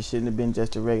match. It shouldn't have been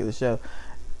just a regular show.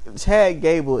 Chad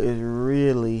Gable is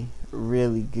really,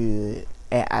 really good,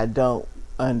 and I don't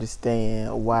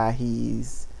understand why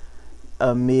he's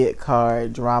a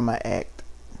mid-card drama act.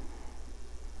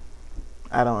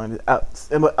 I don't.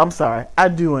 I'm sorry. I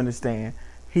do understand.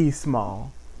 He's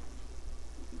small.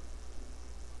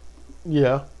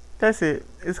 Yeah. That's it.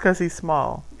 It's because he's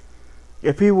small.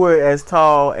 If he were as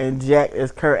tall and jacked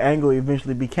as Kurt Angle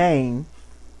eventually became,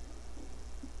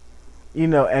 you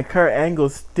know, and Kurt Angle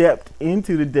stepped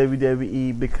into the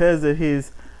WWE because of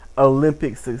his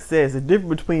Olympic success. The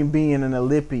difference between being an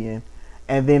Olympian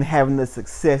and then having the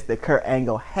success that Kurt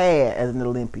Angle had as an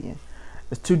Olympian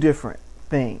is two different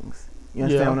things. You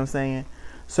understand what I'm saying?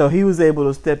 So he was able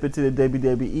to step into the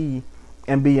WWE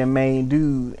and be a main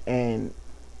dude, and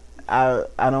I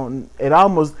don't. It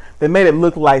almost, they made it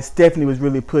look like Stephanie was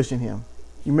really pushing him.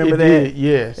 You remember that? Did,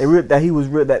 yes. That he was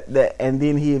that, and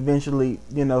then he eventually,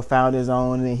 you know, found his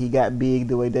own, and he got big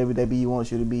the way WWE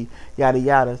wants you to be. Yada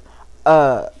yada.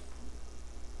 Yeah,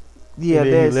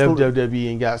 he left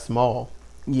WWE and got small.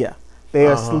 Yeah, they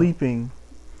are sleeping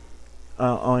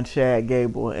on Chad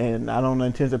Gable, and I don't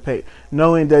anticipate,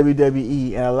 knowing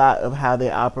WWE and a lot of how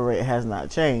they operate has not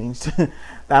changed. I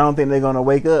don't think they're gonna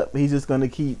wake up. He's just gonna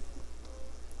keep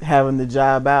having the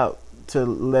job out to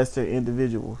lesser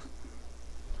individuals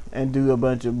and do a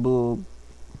bunch of bull.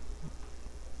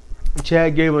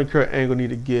 Chad Gable and Kurt Angle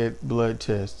need to get blood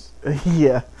tests.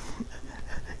 Yeah,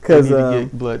 because need to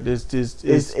get blood. It's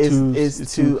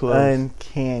too close.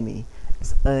 Uncanny.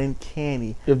 It's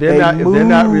uncanny. If they're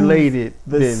not related,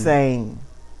 the same.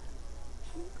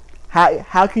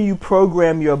 How can you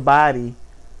program your body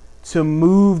to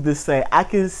move the same? I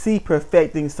can see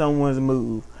perfecting someone's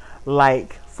move,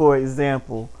 like for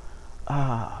example,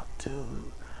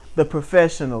 dude, The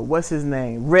Professional. What's his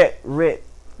name? Rhett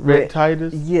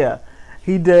Titus. Yeah,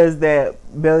 he does that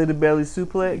belly to belly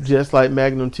suplex, just like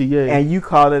Magnum TA. And you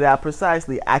called it out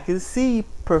precisely. I can see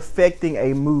perfecting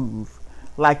a move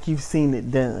like you've seen it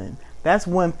done. That's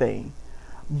one thing,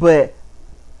 but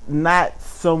not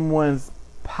someone's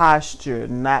posture,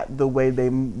 not the way they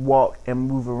walk and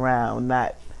move around,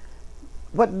 not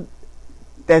what.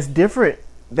 That's different.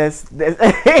 That's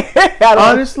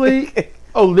honestly,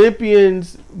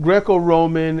 Olympians,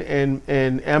 Greco-Roman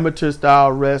and amateur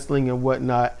style wrestling and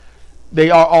whatnot,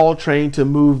 they are all trained to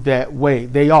move that way.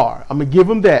 They are. I'm gonna give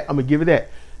them that. I'm gonna give it that.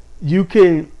 You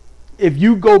can, if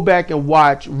you go back and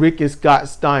watch Rick and Scott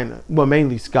Steiner, well,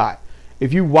 mainly Scott,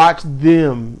 if you watch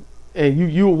them and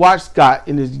you watch Scott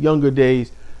in his younger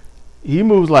days, he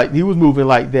was moving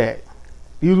like that.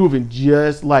 He was moving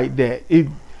just like that.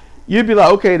 You'd be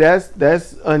like, okay,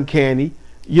 that's uncanny,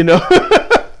 you know.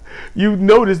 You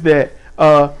notice that,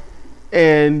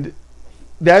 and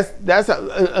that's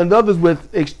another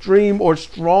with extreme or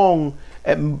strong,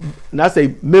 not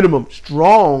say minimum,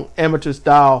 strong amateur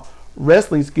style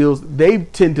wrestling skills. They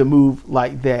tend to move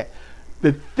like that.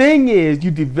 The thing is,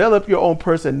 you develop your own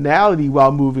personality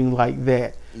while moving like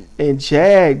that, and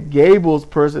Chad Gable's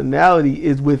personality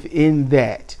is within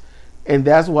that, and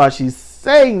that's why she's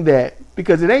saying that,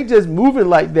 because it ain't just moving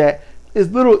like that. It's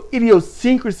little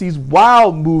idiosyncrasies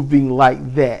while moving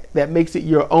like that that makes it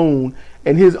your own,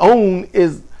 and his own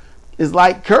is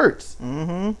like Kurt's.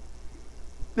 Mm-hmm.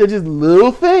 They're just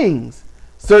little things.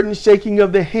 Certain shaking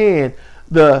of the hand,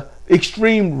 the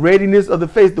extreme readiness of the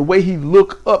face, the way he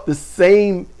look up, the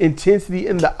same intensity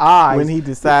in the eyes when he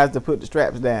decides to put the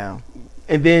straps down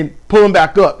and then pull them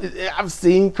back up. I've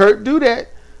seen Kurt do that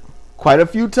quite a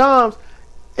few times.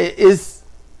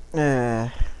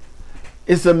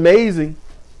 It's amazing.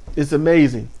 It's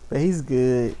amazing. But he's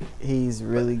good. He's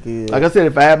really good. Like I said,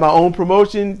 if I had my own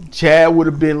promotion, Chad would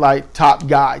have been like top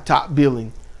guy, top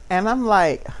billing. And I'm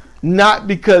like, not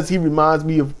because he reminds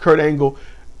me of Kurt Angle.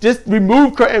 Just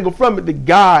remove Kurt Angle from it. The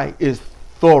guy is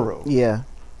thorough. Yeah.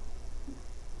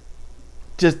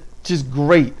 Just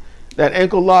great. That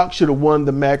ankle lock should have won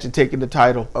the match and taken the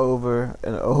title over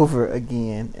and over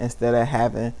again, instead of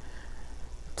having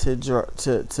to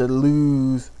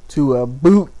lose to a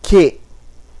boot kick.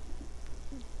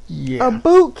 Yeah. A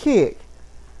boot kick.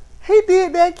 He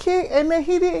did that kick and then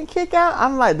he didn't kick out.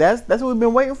 I'm like, that's what we've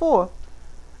been waiting for.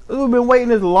 We've been waiting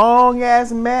this long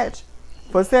ass match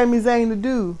for Sami Zayn to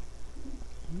do.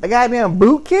 A goddamn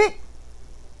boot kick?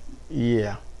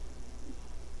 Yeah.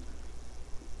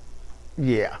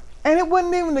 Yeah. And it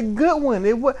wasn't even a good one.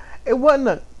 It wasn't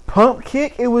a pump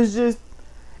kick. It was a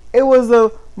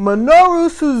Minoru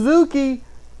Suzuki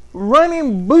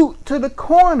running boot to the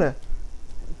corner.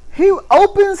 He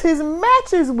opens his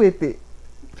matches with it.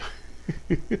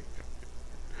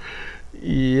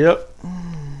 Yep.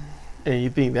 And you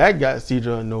think that got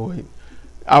Cedra annoyed.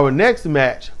 Our next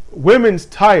match, women's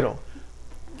title.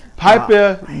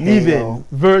 Piper Niven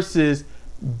versus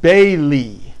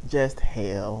Bayley. Just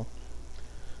hell.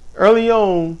 Early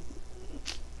on,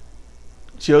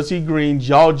 Chelsea Green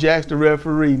jaw jacks the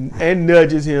referee and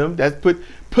nudges him. That's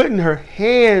putting her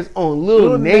hands on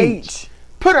Lil Nate.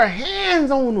 Put her hands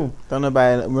on him. Don't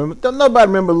nobody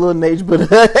remember Lil Nate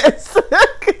but us.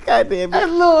 God damn it.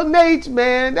 That's Lil Nate,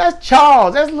 man. That's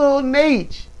Charles. That's Lil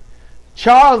Nate.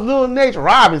 Charles Lil Nate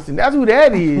Robinson. That's who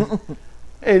that is.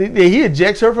 And he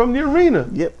ejects her from the arena.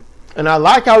 Yep. And I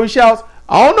like how he shouts,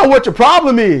 I don't know what your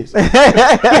problem is.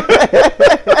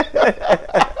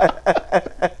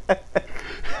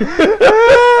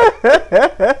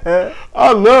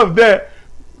 I love that.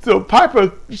 So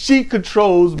Piper, she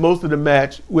controls most of the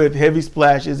match with heavy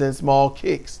splashes and small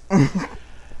kicks.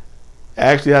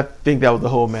 Actually, I think that was the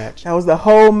whole match. That was the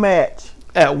whole match.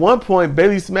 At one point,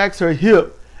 Bayley smacks her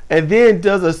hip and then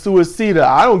does a suicida.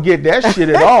 I don't get that shit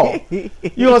at all. You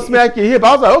don't smack your hip.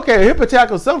 I was like, okay, a hip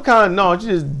attack of some kind. No, she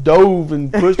just dove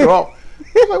and pushed her off.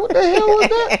 I was like, what the hell was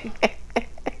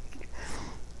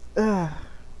that?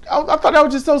 I thought that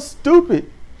was just so stupid.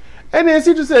 And then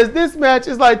she just says, this match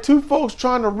is like two folks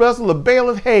trying to wrestle a bale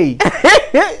of hay.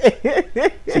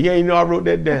 So yeah, you know I wrote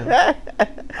that down.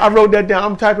 I wrote that down.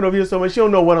 I'm typing over here so much. She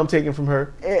don't know what I'm taking from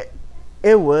her.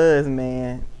 It was,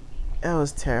 man. It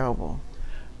was terrible.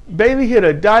 Bayley hit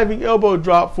a diving elbow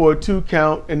drop for a 2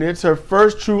 count, and it's her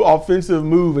first true offensive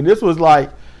move. And this was like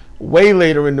way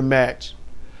later in the match.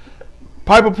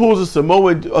 Piper pulls a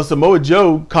Samoa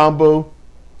Joe combo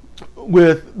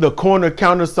with the corner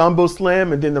counter sambo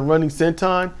slam and then the running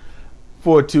senton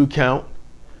for a 2 count.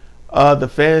 The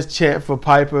fans chant for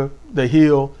Piper, the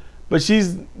heel, but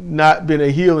she's not been a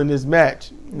heel in this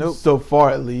match. Nope. So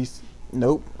far, at least.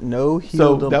 Nope. No heel.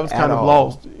 So that was kind of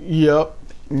lost. Yep.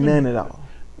 None at all.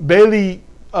 Bayley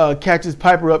catches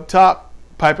Piper up top.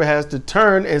 Piper has to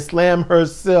turn and slam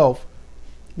herself.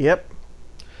 Yep.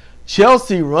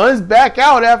 Chelsea runs back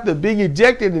out after being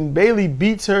ejected, and Bayley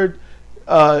beats her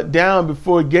down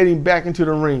before getting back into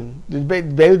the ring.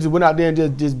 Bayley just went out there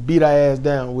and just beat her ass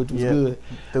down, which was good.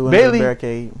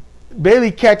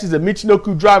 Bayley catches a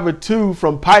Michinoku Driver 2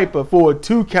 from Piper for a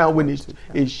 2 count when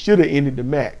it should have ended the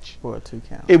match. For a 2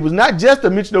 count. It was not just a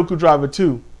Michinoku Driver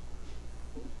 2,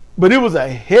 but it was a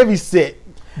heavy set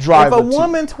driver. If a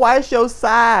woman twice your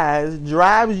size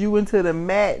drives you into the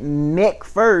mat neck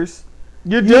first,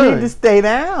 you need to stay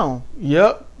down.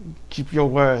 Yep. Keep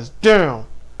your ass down.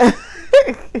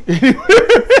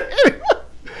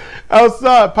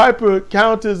 Outside, Piper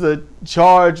counters a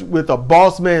charge with a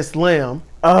boss man slam.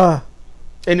 And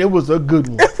it was a good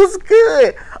one. It was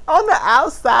good. On the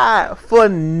outside for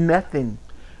nothing.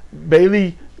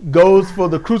 Bayley goes for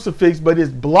the crucifix, but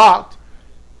it's blocked.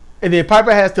 And then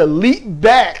Piper has to leap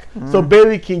back so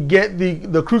Bayley can get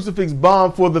the crucifix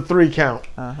bomb for the 3 count.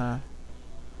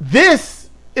 This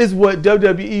is what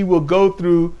WWE will go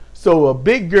through so a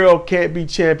big girl can't be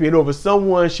champion over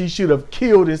someone she should have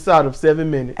killed inside of 7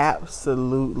 minutes.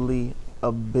 Absolutely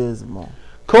abysmal.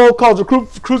 Cole calls a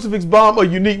crucifix bomb a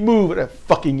unique move. That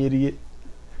fucking idiot.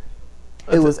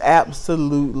 It was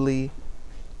absolutely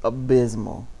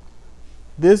abysmal.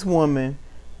 This woman,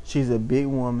 she's a big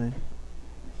woman.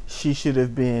 She should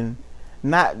have been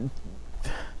not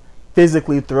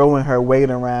physically throwing her weight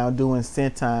around doing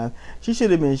sentons. She should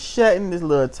have been shutting this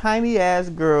little tiny ass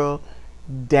girl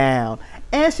down.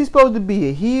 And she's supposed to be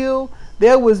a heel.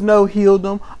 There was no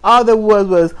heeldom. All there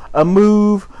was a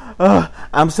move.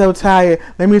 I'm so tired.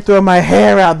 Let me throw my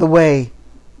hair out the way.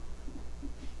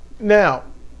 Now,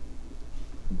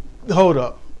 hold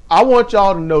up. I want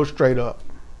y'all to know straight up.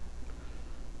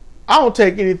 I don't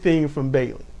take anything from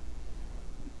Bayley.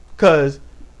 Because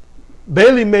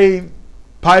Bayley made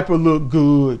Piper look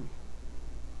good.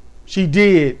 She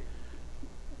did.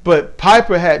 But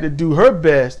Piper had to do her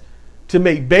best to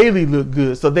make Bayley look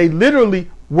good. So they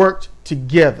literally worked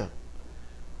together.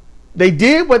 They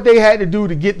did what they had to do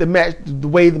to get the match the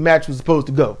way the match was supposed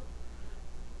to go.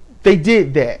 They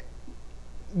did that.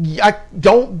 I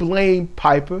don't blame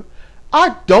Piper.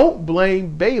 I don't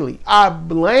blame Bayley. I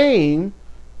blame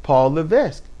Paul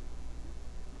Levesque.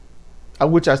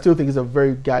 Which I still think is a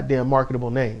very goddamn marketable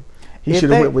name. He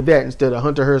should have went with that instead of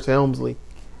Hunter Hearst Helmsley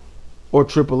or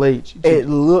Triple H. It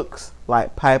looks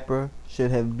like Piper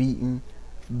should have beaten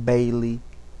Bayley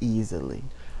easily.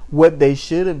 What they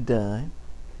should have done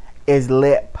is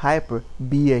let Piper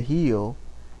be a heel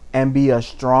and be a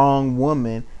strong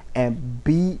woman and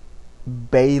beat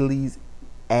Bayley's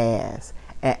ass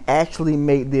and actually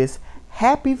make this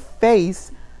happy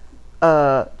face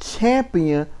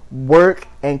champion work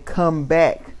and come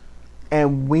back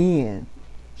and win.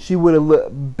 She would have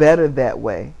looked better that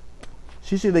way.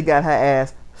 She should have got her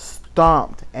ass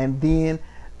stomped and then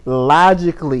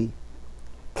logically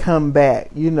come back.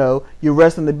 You know, you're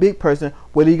wrestling the big person.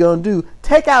 What are you going to do?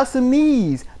 Take out some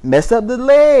knees. Mess up the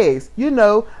legs. You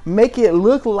know, make it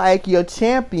look like your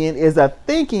champion is a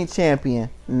thinking champion.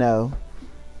 No.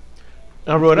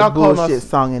 I wrote, bullshit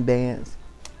song and dance.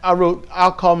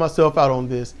 I'll call myself out on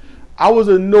this. I was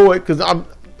annoyed because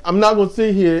I'm not going to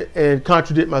sit here and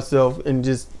contradict myself and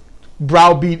just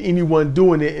browbeat anyone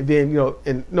doing it. And then, you know,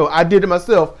 and no, I did it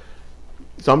myself.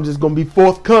 So I'm just going to be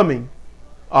forthcoming.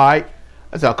 All right.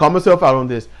 I said, I'll call myself out on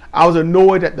this. I was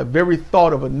annoyed at the very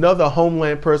thought of another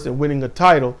Homeland person winning a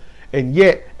title. And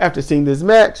yet, after seeing this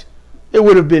match, it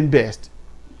would have been best.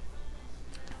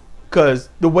 Because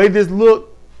the way this looked,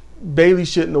 Bayley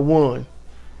shouldn't have won.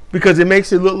 Because it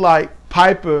makes it look like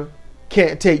Piper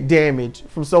can't take damage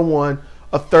from someone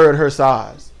a third her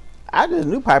size. I just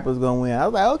knew Piper was going to win. I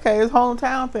was like, okay, it's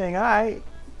hometown thing. All right.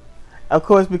 Of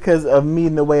course, because of me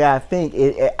and the way I think,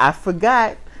 I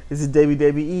forgot this is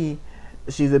WWE.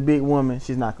 She's a big woman.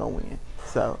 She's not going to win.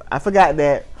 So I forgot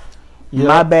that. Yep.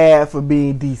 My bad for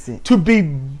being decent. To be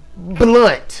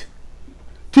blunt.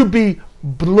 To be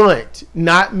blunt.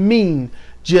 Not mean.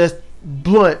 Just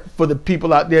blunt for the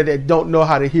people out there that don't know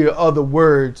how to hear other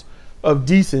words of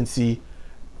decency.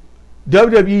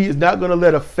 WWE is not going to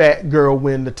let a fat girl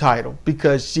win the title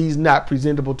because she's not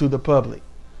presentable to the public.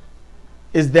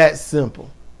 It's that simple.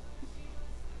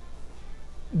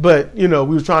 But, you know,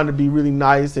 we were trying to be really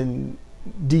nice and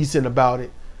decent about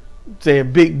it,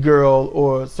 saying big girl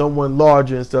or someone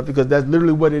larger and stuff, because that's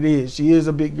literally what it is. She is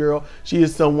a big girl. She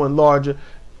is someone larger,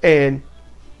 and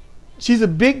she's a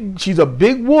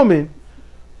big woman,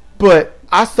 but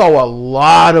I saw a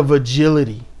lot of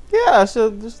agility. Yeah,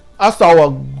 I saw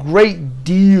a great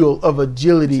deal of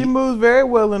agility. She moves very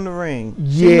well in the ring.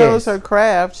 Yes. She knows her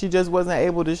craft. She just wasn't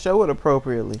able to show it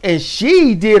appropriately. And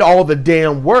she did all the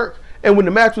damn work. And when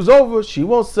the match was over, she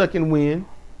won't suck and win.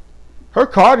 Her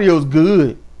cardio's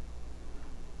good.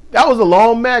 That was a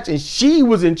long match, and she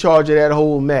was in charge of that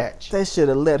whole match. They should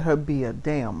have let her be a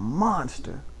damn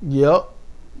monster. Yep.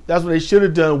 That's what they should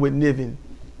have done with Niven.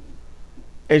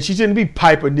 And she shouldn't be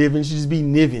Piper Niven. She should just be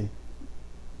Niven.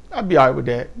 I'd be all right with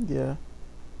that. Yeah.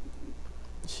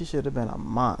 She should have been a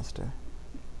monster.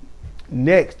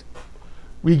 Next,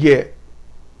 we get,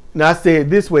 now I say it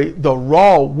this way, the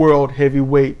Raw World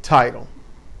Heavyweight title.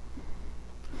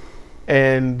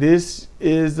 And this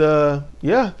is,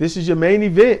 this is your main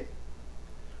event.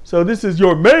 So this is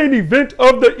your main event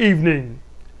of the evening.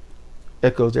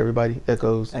 Echoes, everybody.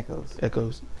 Echoes. Echoes.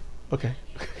 Echoes. Okay.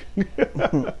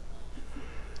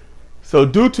 So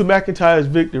due to McIntyre's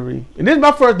victory, and this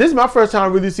is my first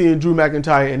time really seeing Drew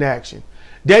McIntyre in action.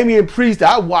 Damian Priest,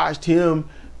 I watched him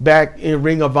back in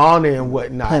Ring of Honor and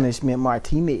whatnot. Punishment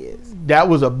Martinez. That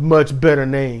was a much better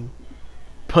name.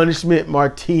 Punishment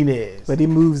Martinez. But he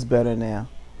moves better now.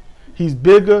 He's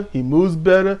bigger. He moves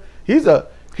better. He was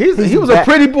a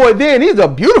pretty boy then. He's a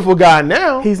beautiful guy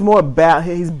now. He's more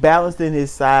he's balanced in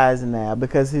his size now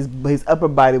because his upper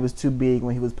body was too big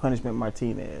when he was Punishment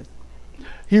Martinez.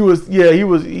 He had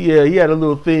a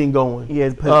little thing going. Yeah,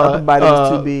 his upper body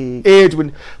was too big. Edge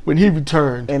when he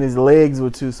returned. And his legs were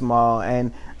too small.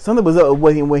 And something was up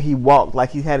with him when he walked.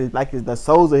 Like he had the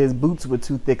soles of his boots were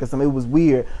too thick or something. It was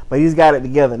weird. But he's got it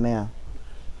together now.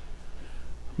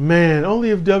 Man, only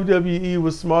if WWE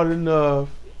was smart enough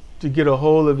to get a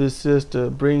hold of his sister,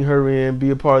 bring her in, be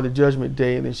a part of the Judgment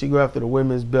Day, and then she go after the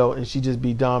women's belt and she just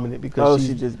be dominant because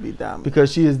she'd just be dominant.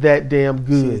 Because she is that damn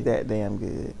good. She is that damn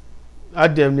good. I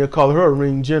damn near call her a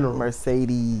ring general.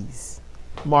 Mercedes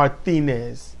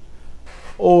Martinez.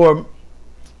 Or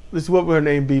this is what would her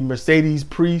name be? Mercedes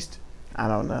Priest? I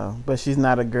don't know. But she's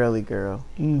not a girly girl.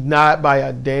 Not by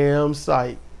a damn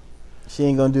sight. She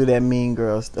ain't gonna do that mean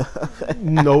girl stuff.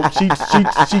 No, she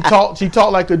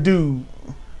talk like a dude.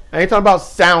 I ain't talking about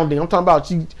sounding. I'm talking about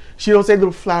she don't say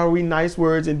little flowery nice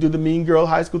words and do the mean girl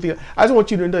high school thing. I just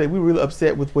want you to know that we were really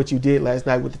upset with what you did last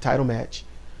night with the title match.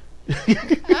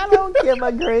 I don't give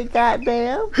a great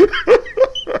goddamn.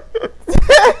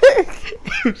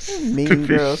 Mean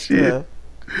girl stuff.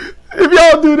 If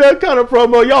y'all do that kind of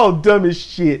promo, y'all dumb as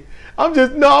shit. I'm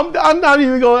not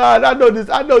even gonna. I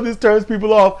know this turns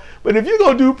people off. But if you're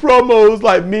gonna do promos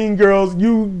like Mean Girls,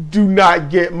 you do not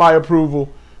get my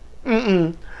approval.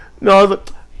 No, I was like,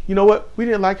 you know what? We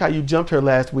didn't like how you jumped her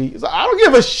last week. So I don't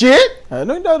give a shit. I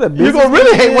don't know the you're gonna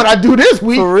really hate what I do this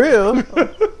week. For real.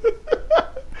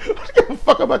 I don't give a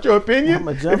fuck about your opinion.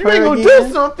 If you ain't gonna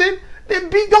do something, then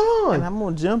be gone. And I'm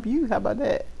gonna jump you. How about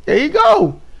that? There you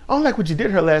go. I don't like what you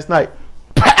did her last night.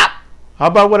 Pow! How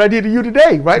about what I did to you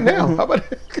today, right now? How about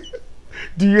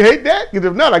do you hate that? Because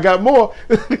if not, I got more.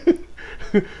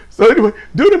 So anyway,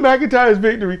 due to McIntyre's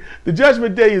victory, the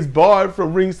Judgment Day is barred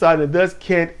from ringside and thus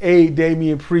can't aid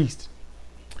Damian Priest.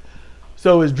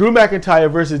 So it's Drew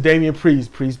McIntyre versus Damian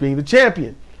Priest, Priest being the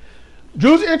champion.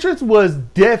 Drew's entrance was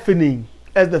deafening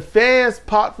as the fans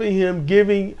popped for him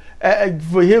giving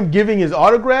his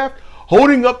autograph,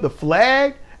 holding up the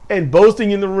flag, and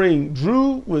boasting in the ring.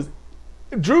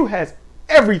 Drew has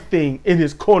everything in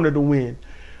his corner to win.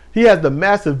 He has the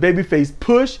massive babyface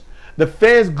push, the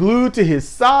fans glued to his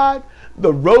side,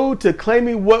 the road to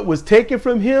claiming what was taken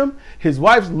from him, his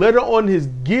wife's letter on his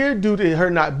gear due to her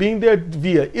not being there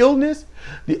via illness.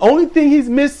 The only thing he's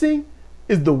missing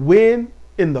is the win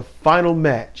in the final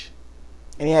match.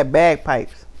 And he had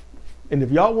bagpipes. And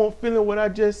if y'all won't feel what I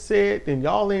just said, then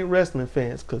y'all ain't wrestling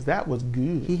fans, because that was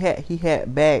good. He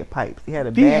had bagpipes. He had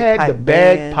a bagpipe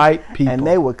band, people. And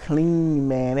they were clean,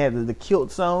 man. They had the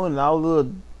kilts on and all the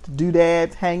little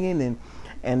doodads hanging,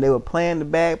 and they were playing the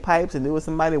bagpipes, and there was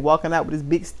somebody walking out with this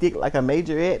big stick like a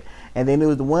majorette, and then there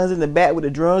was the ones in the back with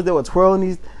the drums that were twirling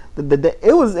these.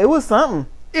 It was something.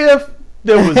 If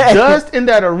there was dust in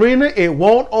that arena, it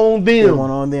won't on them. It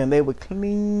won't on them. They were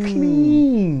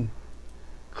clean.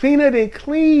 Cleaner than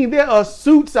clean. There are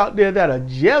suits out there that are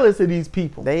jealous of these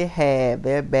people. They had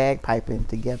their bagpiping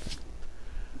together.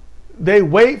 They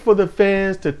wait for the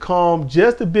fans to calm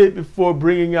just a bit before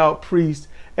bringing out Priest.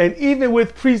 And even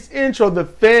with Priest's intro, the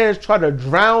fans try to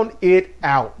drown it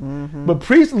out. But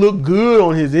Priest looked good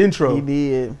on his intro. He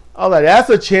did. I was like, that's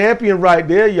a champion right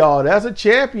there, y'all. That's a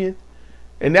champion.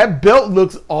 And that belt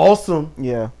looks awesome.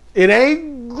 Yeah. It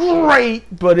ain't great,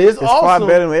 but it's awesome. Far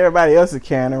better than everybody else is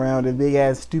carrying around a big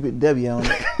ass stupid W on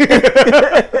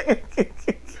it.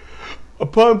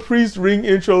 Upon Priest's ring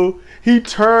intro, he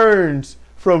turns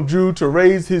from Drew to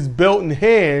raise his belt in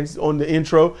hands on the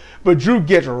intro, but Drew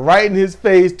gets right in his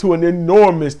face to an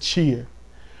enormous cheer.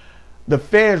 The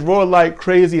fans roar like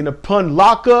crazy, and upon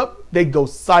lockup, they go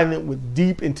silent with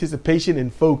deep anticipation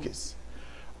and focus.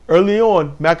 Early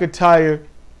on, McIntyre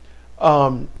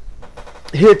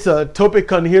hits a tope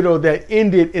con hilo that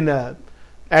ended in an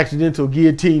accidental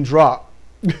guillotine drop.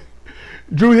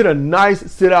 Drew hit a nice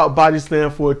sit-out body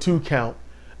slam for a 2 count.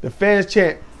 The fans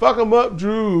chant, "Fuck him up,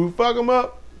 Drew, fuck him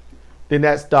up." Then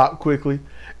that stopped quickly.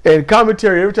 And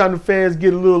commentary, every time the fans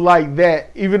get a little like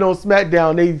that, even on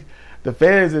SmackDown, the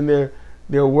fans and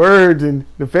their words, and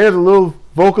the fans are a little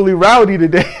vocally rowdy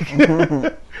today.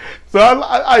 So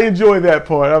I enjoy that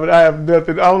part. I mean, I have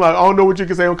nothing. I don't know what you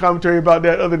can say on commentary about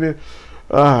that other than,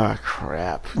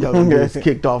 crap. Y'all gonna get us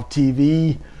kicked off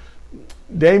TV.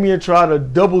 Damian tried a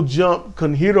double jump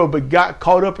con hilo, but got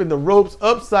caught up in the ropes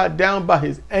upside down by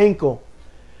his ankle.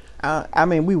 I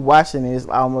mean, we watching it. It's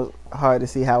almost hard to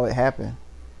see how it happened.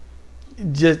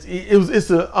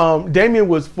 Damian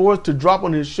was forced to drop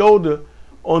on his shoulder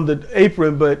on the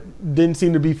apron, but didn't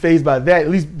seem to be fazed by that, at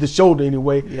least the shoulder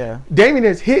anyway. Yeah. Damian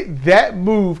has hit that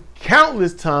move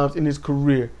countless times in his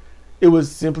career. It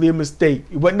was simply a mistake.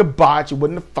 It wasn't a botch. It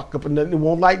wasn't a fuck up or nothing. It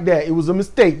wasn't like that. It was a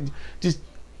mistake. Just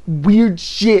weird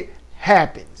shit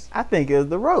happens. I think it was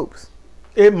the ropes.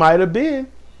 It might have been.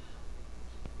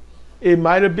 It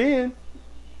might have been.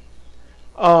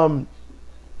 I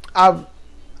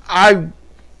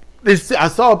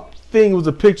saw a thing, it was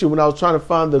a picture when I was trying to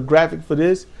find the graphic for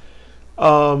this,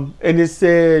 and it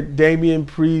said Damian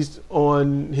Priest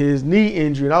on his knee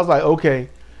injury, and I was like, okay,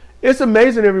 it's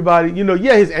amazing, everybody. You know,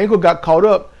 yeah, his ankle got caught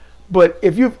up, but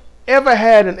if you've ever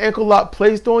had an ankle lock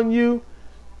placed on you,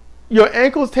 your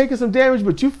ankle's taking some damage,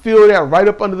 but you feel that right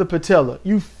up under the patella.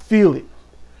 You feel it.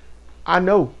 I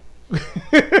know.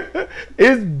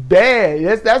 It's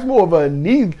bad. That's more of a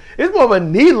knee. It's more of a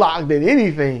knee lock than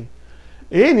anything.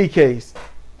 In any case,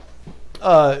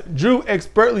 Drew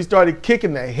expertly started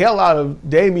kicking the hell out of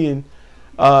Damian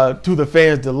to the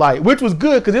fans' delight, which was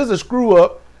good because it was a screw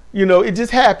up. You know, it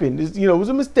just happened. It was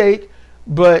a mistake,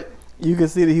 but you could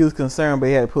see that he was concerned, but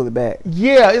he had to pull it back.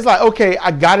 Yeah, it's like, okay,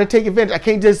 I got to take advantage. I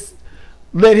can't just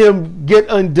let him get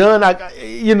undone. I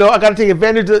got to take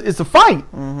advantage of, it's a fight.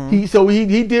 He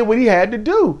did what he had to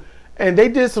do, and they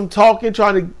did some talking,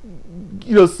 trying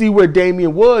to see where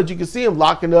Damian was. You can see him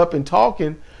locking up and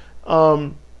talking.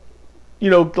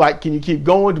 Like, can you keep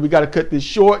going? Do we got to cut this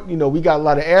short? We got a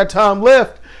lot of airtime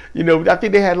left. I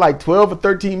think they had like 12 or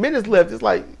 13 minutes left. It's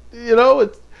like,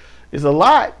 it's a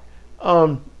lot.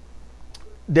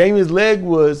 Damian's leg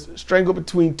was strangled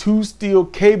between 2 steel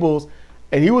cables,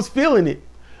 and he was feeling it.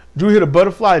 Drew hit a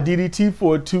butterfly DDT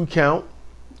for a 2 count.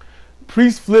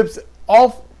 Priest flips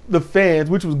off the fans,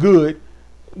 which was good.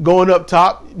 going up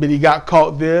top, but he got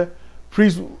caught there.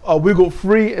 Priest wiggled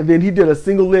free, and then he did a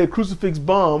single leg crucifix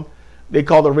bomb. They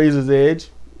call the Razor's Edge.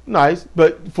 Nice,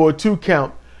 but for a 2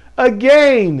 count.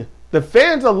 Again, the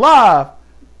fans are live.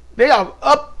 They are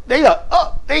up.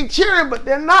 They cheering, but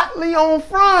they're not Leon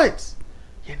fronts.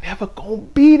 You're never gonna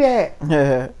be that.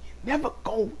 You're never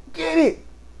gonna get it.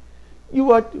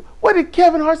 You are. What did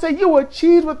Kevin Hart say? You are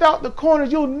cheese without the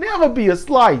corners. You'll never be a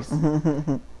slice.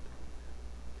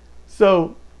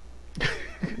 So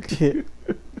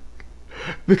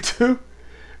the two,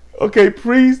 okay,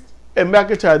 Priest and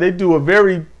McIntyre, they do a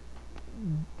very,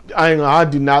 I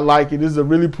do not like it. This is a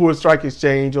really poor strike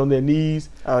exchange on their knees.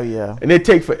 Oh, yeah. And they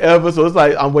take forever. So it's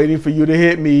like, I'm waiting for you to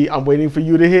hit me. I'm waiting for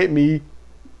you to hit me.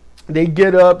 They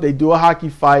get up. They do a hockey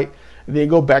fight. And then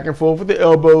go back and forth with the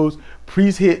elbows.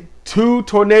 Priest hit 2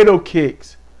 tornado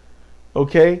kicks.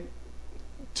 Okay?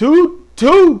 Two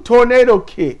tornado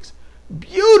kicks.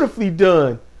 Beautifully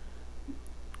done.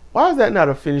 Why is that not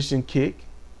a finishing kick?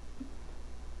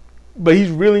 But he's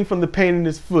reeling from the pain in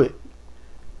his foot.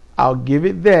 I'll give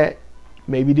it that.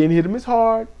 Maybe didn't hit him as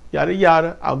hard. Yada,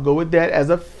 yada. I'll go with that. As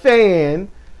a fan,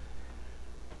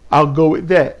 I'll go with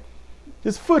that.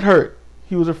 His foot hurt.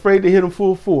 He was afraid to hit him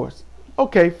full force.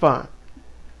 Okay, fine.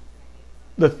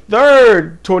 The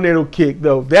third tornado kick,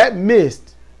 though, that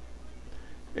missed.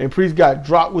 And Priest got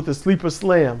dropped with a sleeper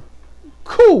slam.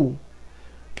 Cool.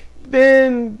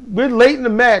 Then we're late in the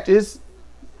match.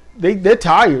 They're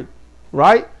tired,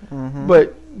 right? Mm-hmm.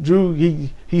 But Drew,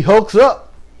 he hulks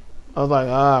up. I was like,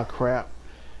 ah, crap.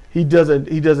 He does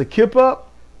a kip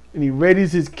up and he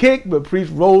readies his kick, but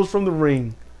Priest rolls from the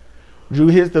ring. Drew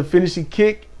hits the finishing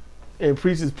kick and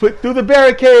Priest is put through the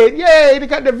barricade. Yay, they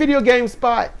got the video game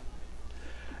spot.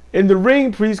 In the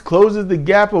ring, Priest closes the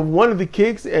gap of one of the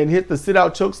kicks and hits the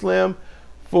sit-out choke slam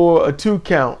for a 2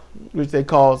 count, which they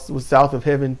call was South of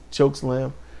Heaven choke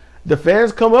slam. The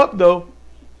fans come up, though,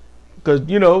 because,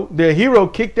 you know, their hero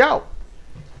kicked out.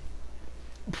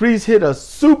 Priest hit a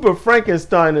super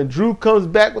Frankenstein, and Drew comes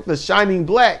back with the shining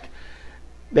black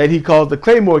that he calls the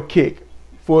Claymore kick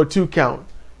for a 2 count.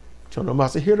 Chono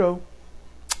Masahiro.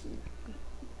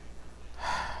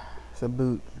 It's a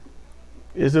boot.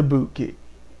 It's a boot kick.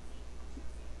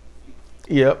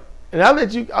 Yep. And I'll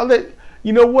let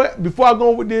you know what, before I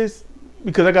go on with this,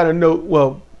 because I gotta know,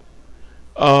 well,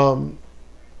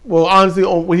 honestly,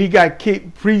 when he got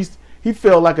kicked, Priest, he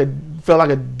felt like a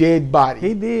dead body.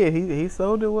 He did. He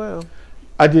sold it well.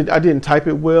 I didn't type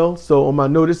it well, so on my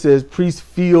note it says Priest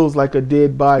feels like a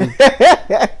dead body.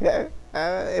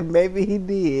 Maybe he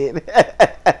did.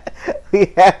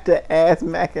 We have to ask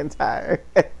McIntyre.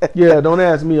 Yeah, don't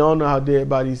ask me. I don't know how dead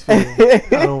bodies feel.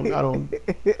 I don't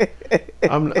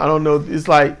know. It's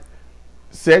like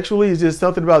sexually, it's just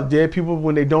something about dead people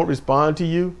when they don't respond to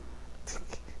you.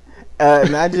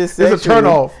 Not just sexually. It's a turn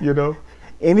off, you know.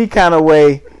 Any kind of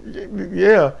way.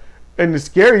 Yeah, and it's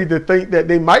scary to think that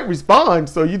they might respond.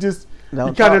 So you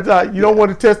don't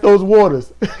want to test those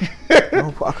waters.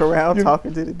 Don't walk around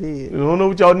talking to the dead. You don't know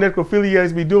what y'all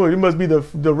necrophiliacs be doing. It must be the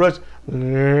rush.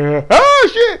 Oh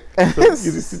shit!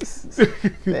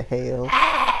 The hell.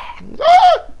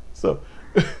 So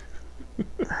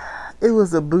it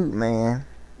was a boot, man.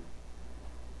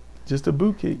 Just a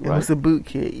boot kick, right? It was a boot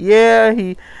kick. Yeah,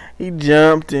 he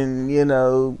jumped and, you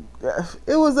know,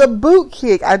 it was a boot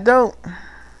kick. I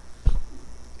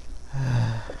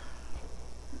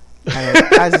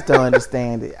just don't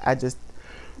understand it. I just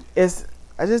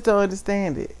don't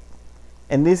understand it.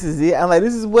 And this is it. I'm like,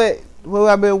 this is what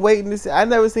I've been waiting to see. I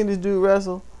never seen this dude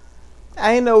wrestle.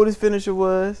 I didn't know what his finisher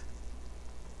was.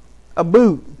 A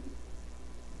boot.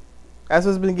 That's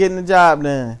what's been getting the job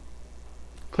done.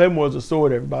 Claymore's a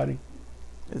sword, everybody.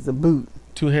 It's a boot.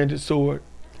 2-handed sword.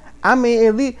 I mean,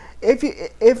 at least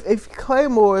if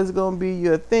Claymore is gonna be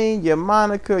your thing, your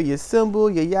moniker, your symbol,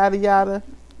 your yada yada.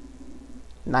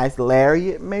 Nice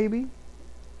lariat, maybe.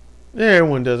 Yeah,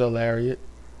 everyone does a lariat.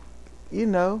 You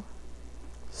know,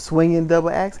 swinging double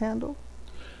axe handle.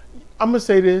 I'm gonna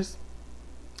say this.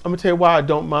 I'm gonna tell you why I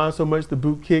don't mind so much the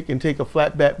boot kick and take a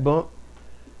flat back bump.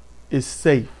 It's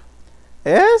safe.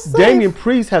 It's safe. Damian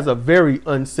Priest has a very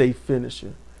unsafe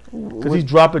finisher because he's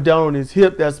dropping down on his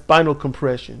hip. That's spinal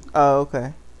compression. Oh,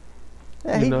 okay.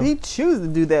 Yeah, he chooses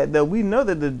to do that, though. We know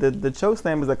that the choke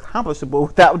slam is accomplishable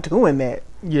without doing that.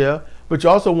 Yeah, but you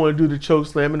also want to do the choke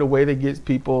slam in a way that gets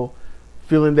people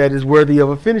feeling that is worthy of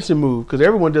a finishing move, because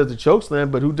everyone does the choke slam,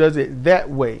 but who does it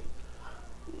that way?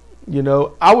 You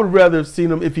know, I would rather have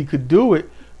seen him, if he could do it,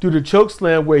 do the choke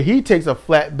slam where he takes a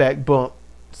flat back bump,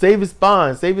 save his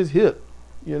spine, save his hip,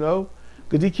 you know,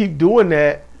 because he keep doing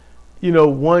that, you know,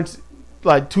 once,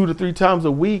 like 2 to 3 times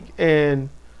a week, and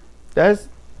that's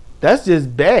That's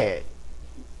just bad.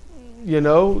 You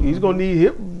know, he's gonna need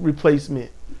hip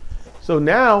replacement. So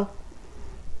now,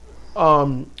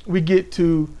 we get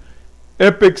to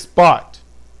epic spot.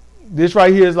 This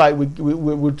right here is like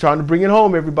we're trying to bring it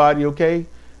home, everybody. Okay,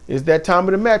 it's that time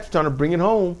of the match. We're trying to bring it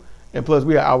home, and plus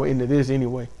we are an hour into this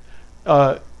anyway.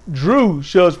 Drew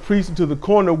shoves Priest into the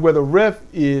corner where the ref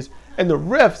is, and the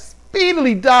ref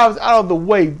speedily dives out of the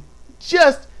way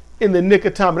just in the nick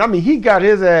of time. And I mean, he got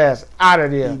his ass out of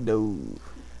there. He dove.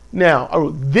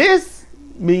 Now, this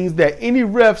means that any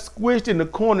ref squished in the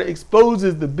corner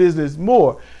exposes the business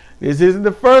more. This isn't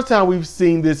the first time we've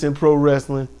seen this in pro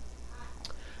wrestling.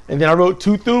 And then I wrote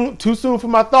too soon for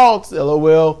my thoughts.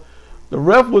 LOL. The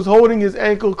ref was holding his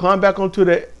ankle, climbed back up onto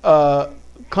the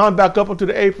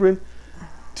apron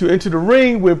to enter the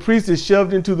ring when Priest is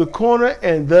shoved into the corner,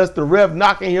 and thus the ref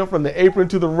knocking him from the apron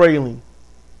to the railing.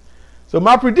 So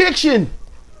my prediction: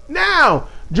 now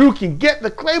Drew can get the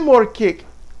Claymore kick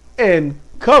and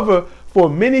cover for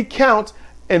many counts,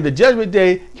 and the Judgment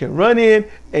Day can run in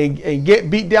and get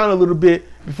beat down a little bit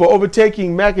before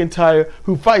overtaking McIntyre,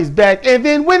 who fights back and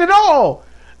then win it all.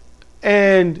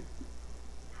 And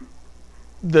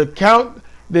the count,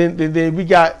 then we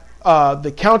got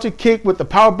the counter kick with the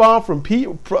power bomb from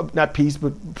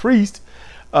Priest.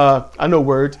 I know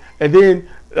words. And then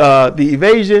the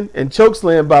evasion and choke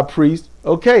slam by Priest.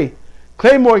 Okay,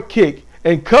 Claymore kick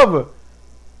and cover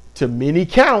to many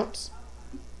counts.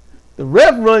 The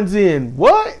ref runs in.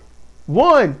 What?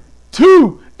 1,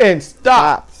 2, and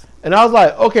stops. And I was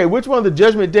like, okay, which one of the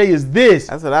Judgment Day is this?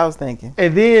 That's what I was thinking.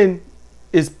 And then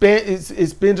it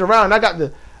spins around. I got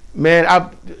the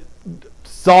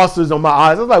saucers on my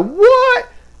eyes. I was like, what?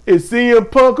 It's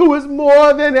CM Punk, who is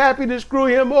more than happy to screw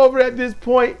him over at this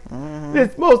point. Mm-hmm.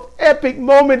 This most epic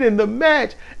moment in the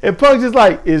match. And Punk's just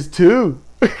like, it's 2.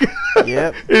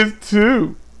 Yep. It's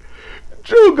 2.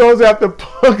 Drew goes after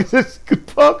Punk.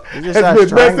 Punk has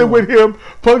been messing with him.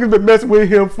 Punk has been messing with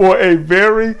him for a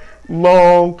very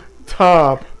long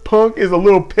time. Punk is a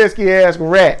little pesky ass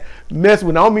rat. Messing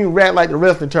with. I don't mean rat like the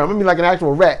wrestling term. I mean like an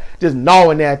actual rat, just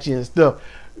gnawing at you and stuff.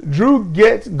 Drew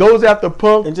goes after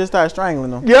Punk and just starts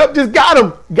strangling him. Yep, just got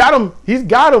him. He's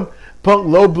got him. Punk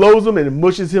low blows him and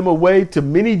mushes him away to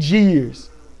many jeers.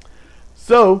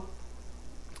 So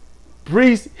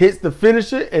Priest hits the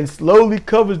finisher and slowly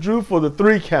covers Drew for the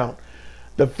 3 count.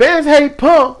 The fans hate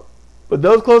Punk, but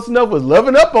those close enough was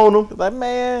loving up on him. Like,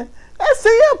 man, that's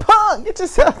CM Punk. Get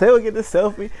yourself. They would get the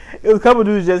selfie. It was a couple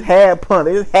dudes just had Punk.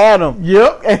 They just had him.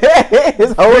 Yep.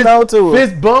 Just holding on to it.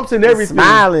 Fist bumps and everything.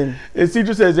 Smiling. And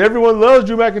Cedric says, everyone loves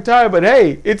Drew McIntyre, but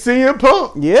hey, it's CM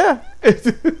Punk. Yeah.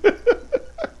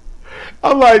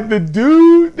 I'm like, the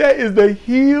dude that is the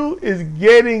heel is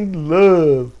getting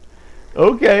love.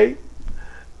 Okay.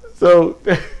 So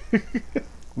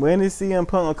when is CM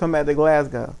Punk gonna come back to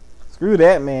Glasgow? Screw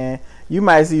that, man. You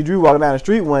might see Drew walking down the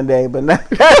street one day, but not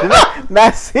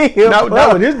CM Punk.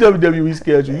 Not with his WWE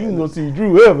schedule. You ain't gonna see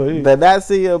Drew ever. But not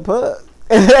CM Punk.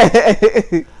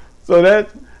 So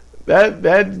that's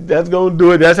gonna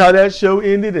do it. That's how that show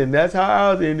ended, and that's how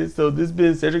ours ended. So this has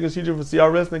been Cedric and Cedric for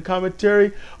CR Wrestling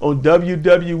Commentary on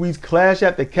WWE's Clash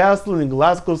at the Castle in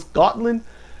Glasgow, Scotland,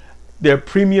 their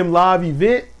premium live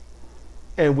event.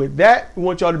 And with that, we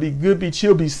want y'all to be good, be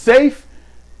chill, be safe,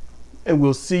 and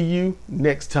we'll see you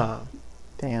next time.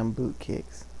 Damn boot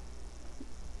kicks.